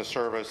this in the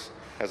service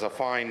as a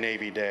fine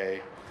Navy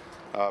day.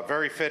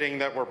 Very fitting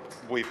that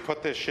we've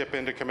put this ship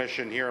into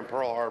commission here in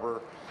Pearl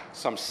Harbor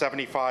some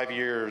 75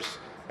 years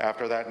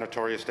after that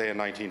notorious day in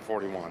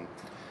 1941.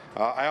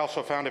 I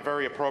also found it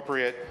very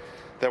appropriate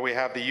that we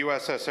have the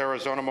USS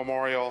Arizona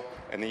Memorial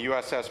and the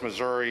USS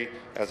Missouri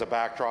as a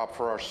backdrop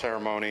for our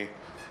ceremony.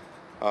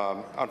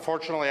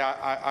 Unfortunately,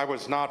 I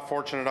was not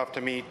fortunate enough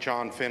to meet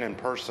John Finn in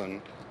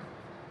person,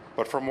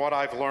 but from what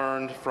I've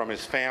learned from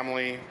his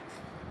family,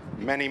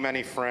 many,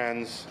 many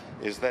friends,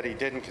 is that he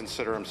didn't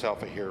consider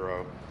himself a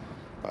hero.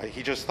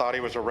 He just thought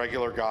he was a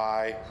regular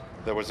guy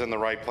that was in the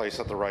right place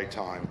at the right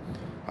time.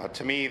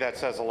 To me, that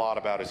says a lot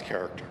about his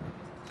character.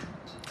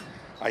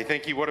 I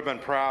think he would have been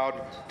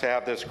proud to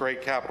have this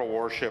great capital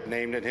warship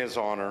named in his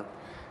honor,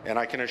 and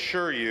I can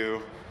assure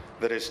you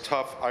that his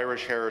tough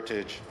Irish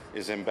heritage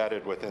is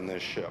embedded within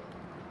this ship.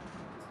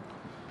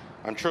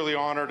 I'm truly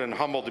honored and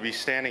humbled to be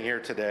standing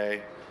here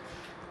today,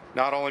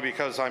 not only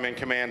because I'm in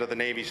command of the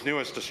Navy's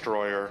newest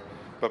destroyer,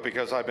 but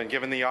because I've been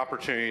given the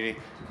opportunity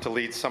to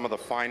lead some of the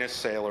finest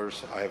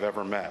sailors I have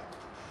ever met.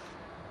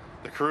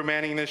 The crew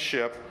manning this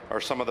ship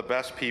are some of the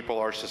best people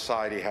our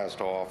society has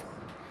to offer.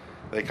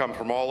 They come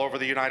from all over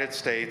the United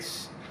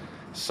States,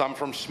 some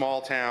from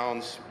small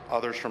towns,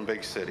 others from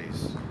big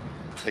cities.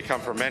 They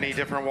come from many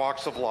different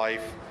walks of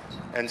life,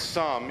 and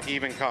some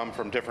even come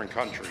from different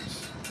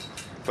countries.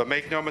 But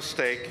make no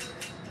mistake,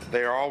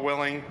 they are all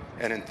willing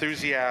and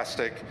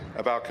enthusiastic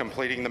about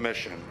completing the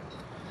mission,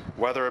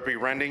 whether it be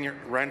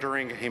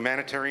rendering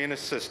humanitarian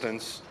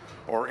assistance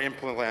or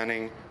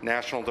implementing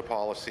national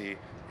policy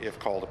if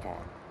called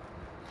upon.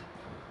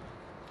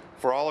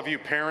 For all of you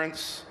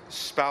parents,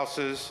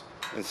 spouses,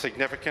 and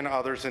significant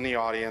others in the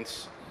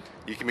audience,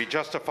 you can be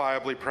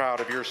justifiably proud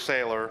of your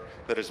sailor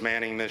that is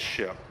manning this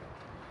ship.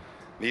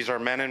 These are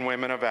men and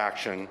women of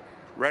action,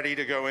 ready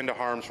to go into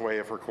harm's way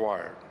if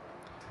required.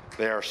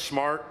 They are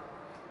smart,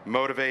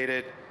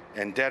 motivated,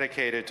 and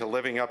dedicated to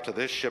living up to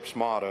this ship's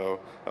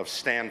motto of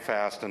stand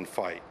fast and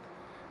fight.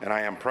 And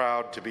I am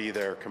proud to be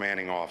their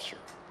commanding officer.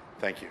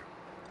 Thank you.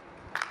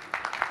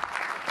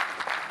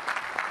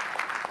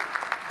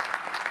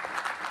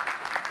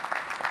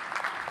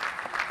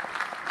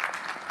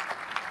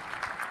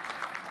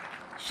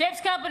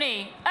 Ship's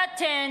company,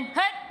 attend,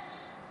 hut.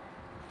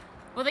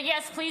 Will the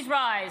guests please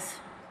rise?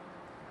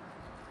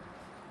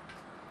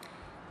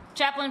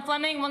 Chaplain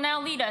Fleming will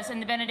now lead us in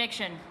the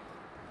benediction.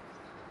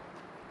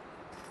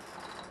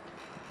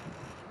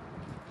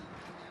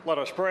 Let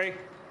us pray.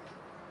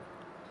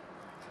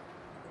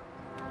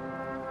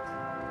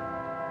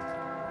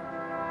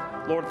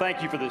 Lord,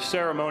 thank you for this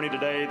ceremony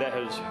today that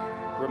has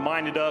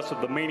reminded us of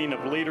the meaning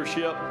of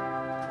leadership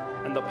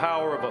and the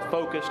power of a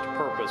focused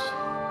purpose.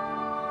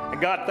 And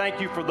God, thank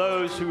you for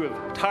those who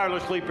have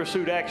tirelessly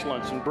pursued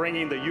excellence in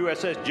bringing the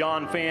USS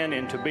John Finn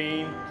into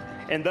being,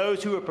 and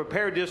those who have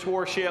prepared this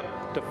warship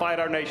to fight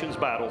our nation's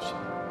battles.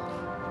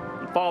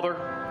 And Father,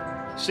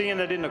 seeing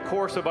that in the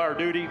course of our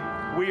duty,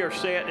 we are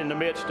set in the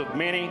midst of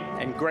many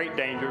and great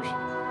dangers,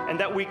 and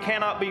that we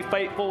cannot be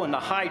faithful in the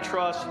high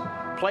trust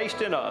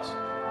placed in us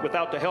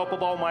without the help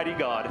of Almighty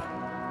God,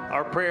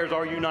 our prayers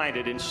are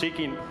united in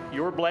seeking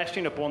your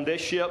blessing upon this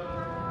ship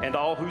and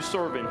all who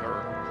serve in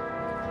her.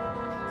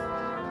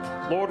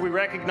 Lord, we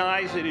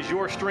recognize it is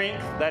your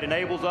strength that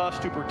enables us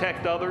to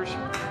protect others.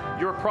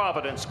 Your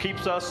providence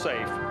keeps us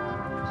safe.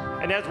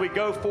 And as we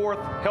go forth,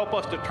 help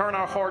us to turn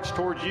our hearts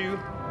towards you,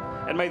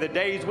 and may the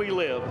days we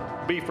live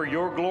be for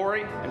your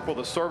glory and for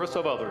the service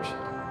of others.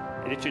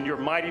 And it's in your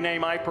mighty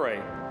name I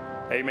pray.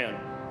 Amen.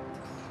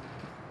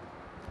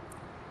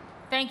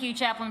 Thank you,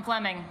 Chaplain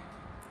Fleming.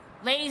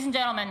 Ladies and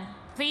gentlemen,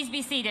 please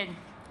be seated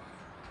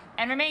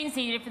and remain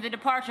seated for the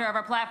departure of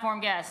our platform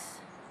guests.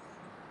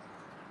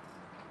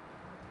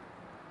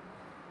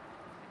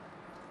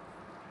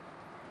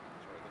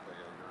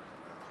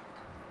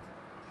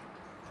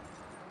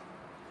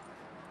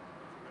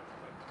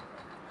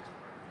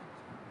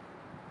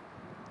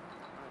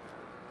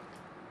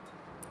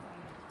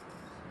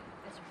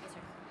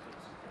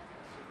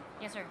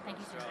 Yes, sir. Thank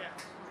you, sir.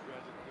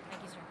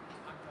 Thank you, sir.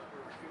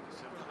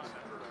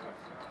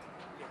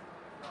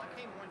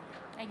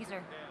 Thank you,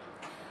 sir.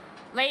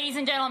 Ladies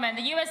and gentlemen,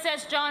 the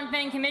USS John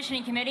Finn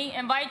Commissioning Committee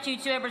invites you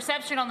to a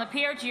reception on the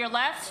pier to your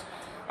left,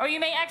 or you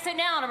may exit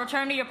now to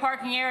return to your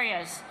parking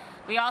areas.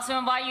 We also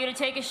invite you to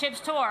take a ship's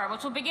tour,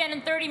 which will begin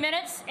in 30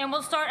 minutes and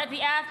will start at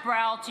the aft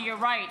brow to your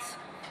right.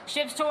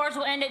 Ship's tours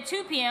will end at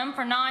 2 p.m.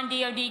 for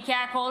non-DoD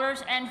CAC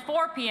holders and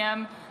 4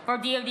 p.m. for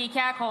DoD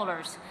CAC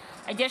holders.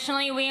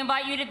 Additionally, we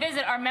invite you to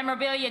visit our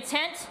memorabilia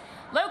tent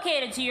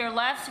located to your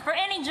left for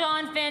any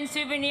John Finn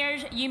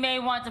souvenirs you may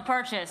want to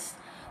purchase.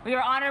 We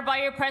are honored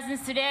by your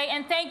presence today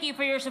and thank you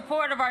for your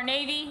support of our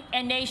Navy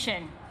and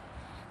nation.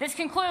 This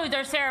concludes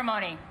our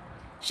ceremony.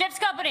 Ship's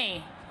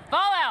company,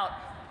 fall out.